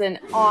 So it was an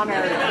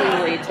honor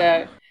truly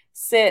to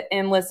sit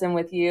and listen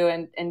with you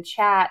and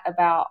chat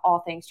about all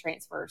things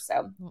transfer.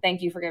 So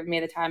thank you for giving me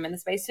the time and the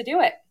space to do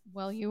it.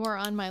 Well, you are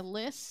on my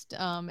list,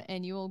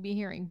 and you will be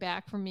hearing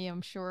back from me,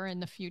 I'm sure, in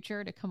the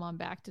future to come on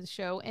back to the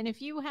show. And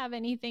if you have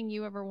anything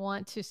you ever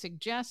want to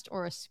suggest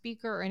or a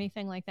speaker or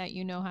anything like that,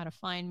 you know how to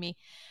find me.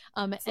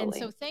 And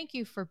so thank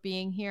you for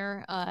being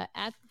here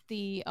at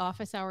the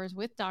office hours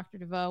with Dr.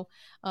 DeVoe.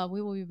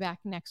 We will be back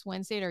next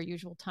Wednesday at our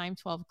usual time,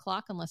 12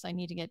 o'clock, unless I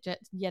need to get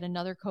yet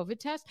another COVID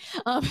test,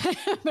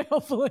 but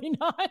hopefully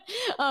not.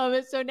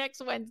 So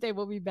next Wednesday,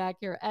 we'll be back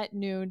here at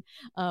noon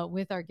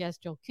with our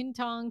guest, Joel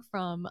Kintong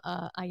from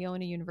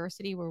Iona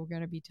University, where we're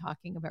going to be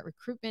talking about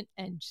recruitment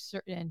and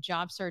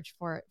job search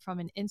from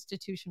an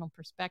institutional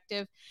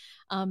perspective.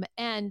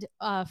 And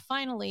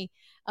finally,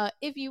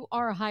 if you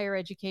are a higher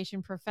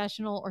education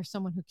professional or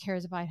someone who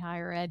cares about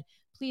higher ed,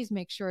 please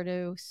make sure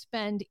to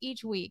spend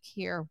each week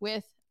here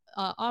with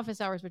office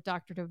hours with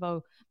Dr.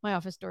 DeVoe. My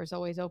office door is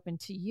always open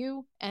to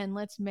you, and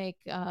let's make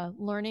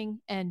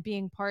learning and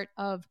being part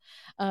of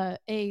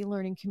a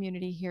learning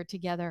community here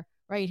together,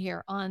 right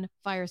here on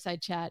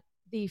Fireside Chat,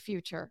 the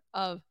future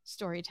of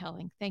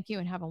storytelling. Thank you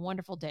and have a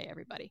wonderful day,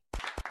 everybody.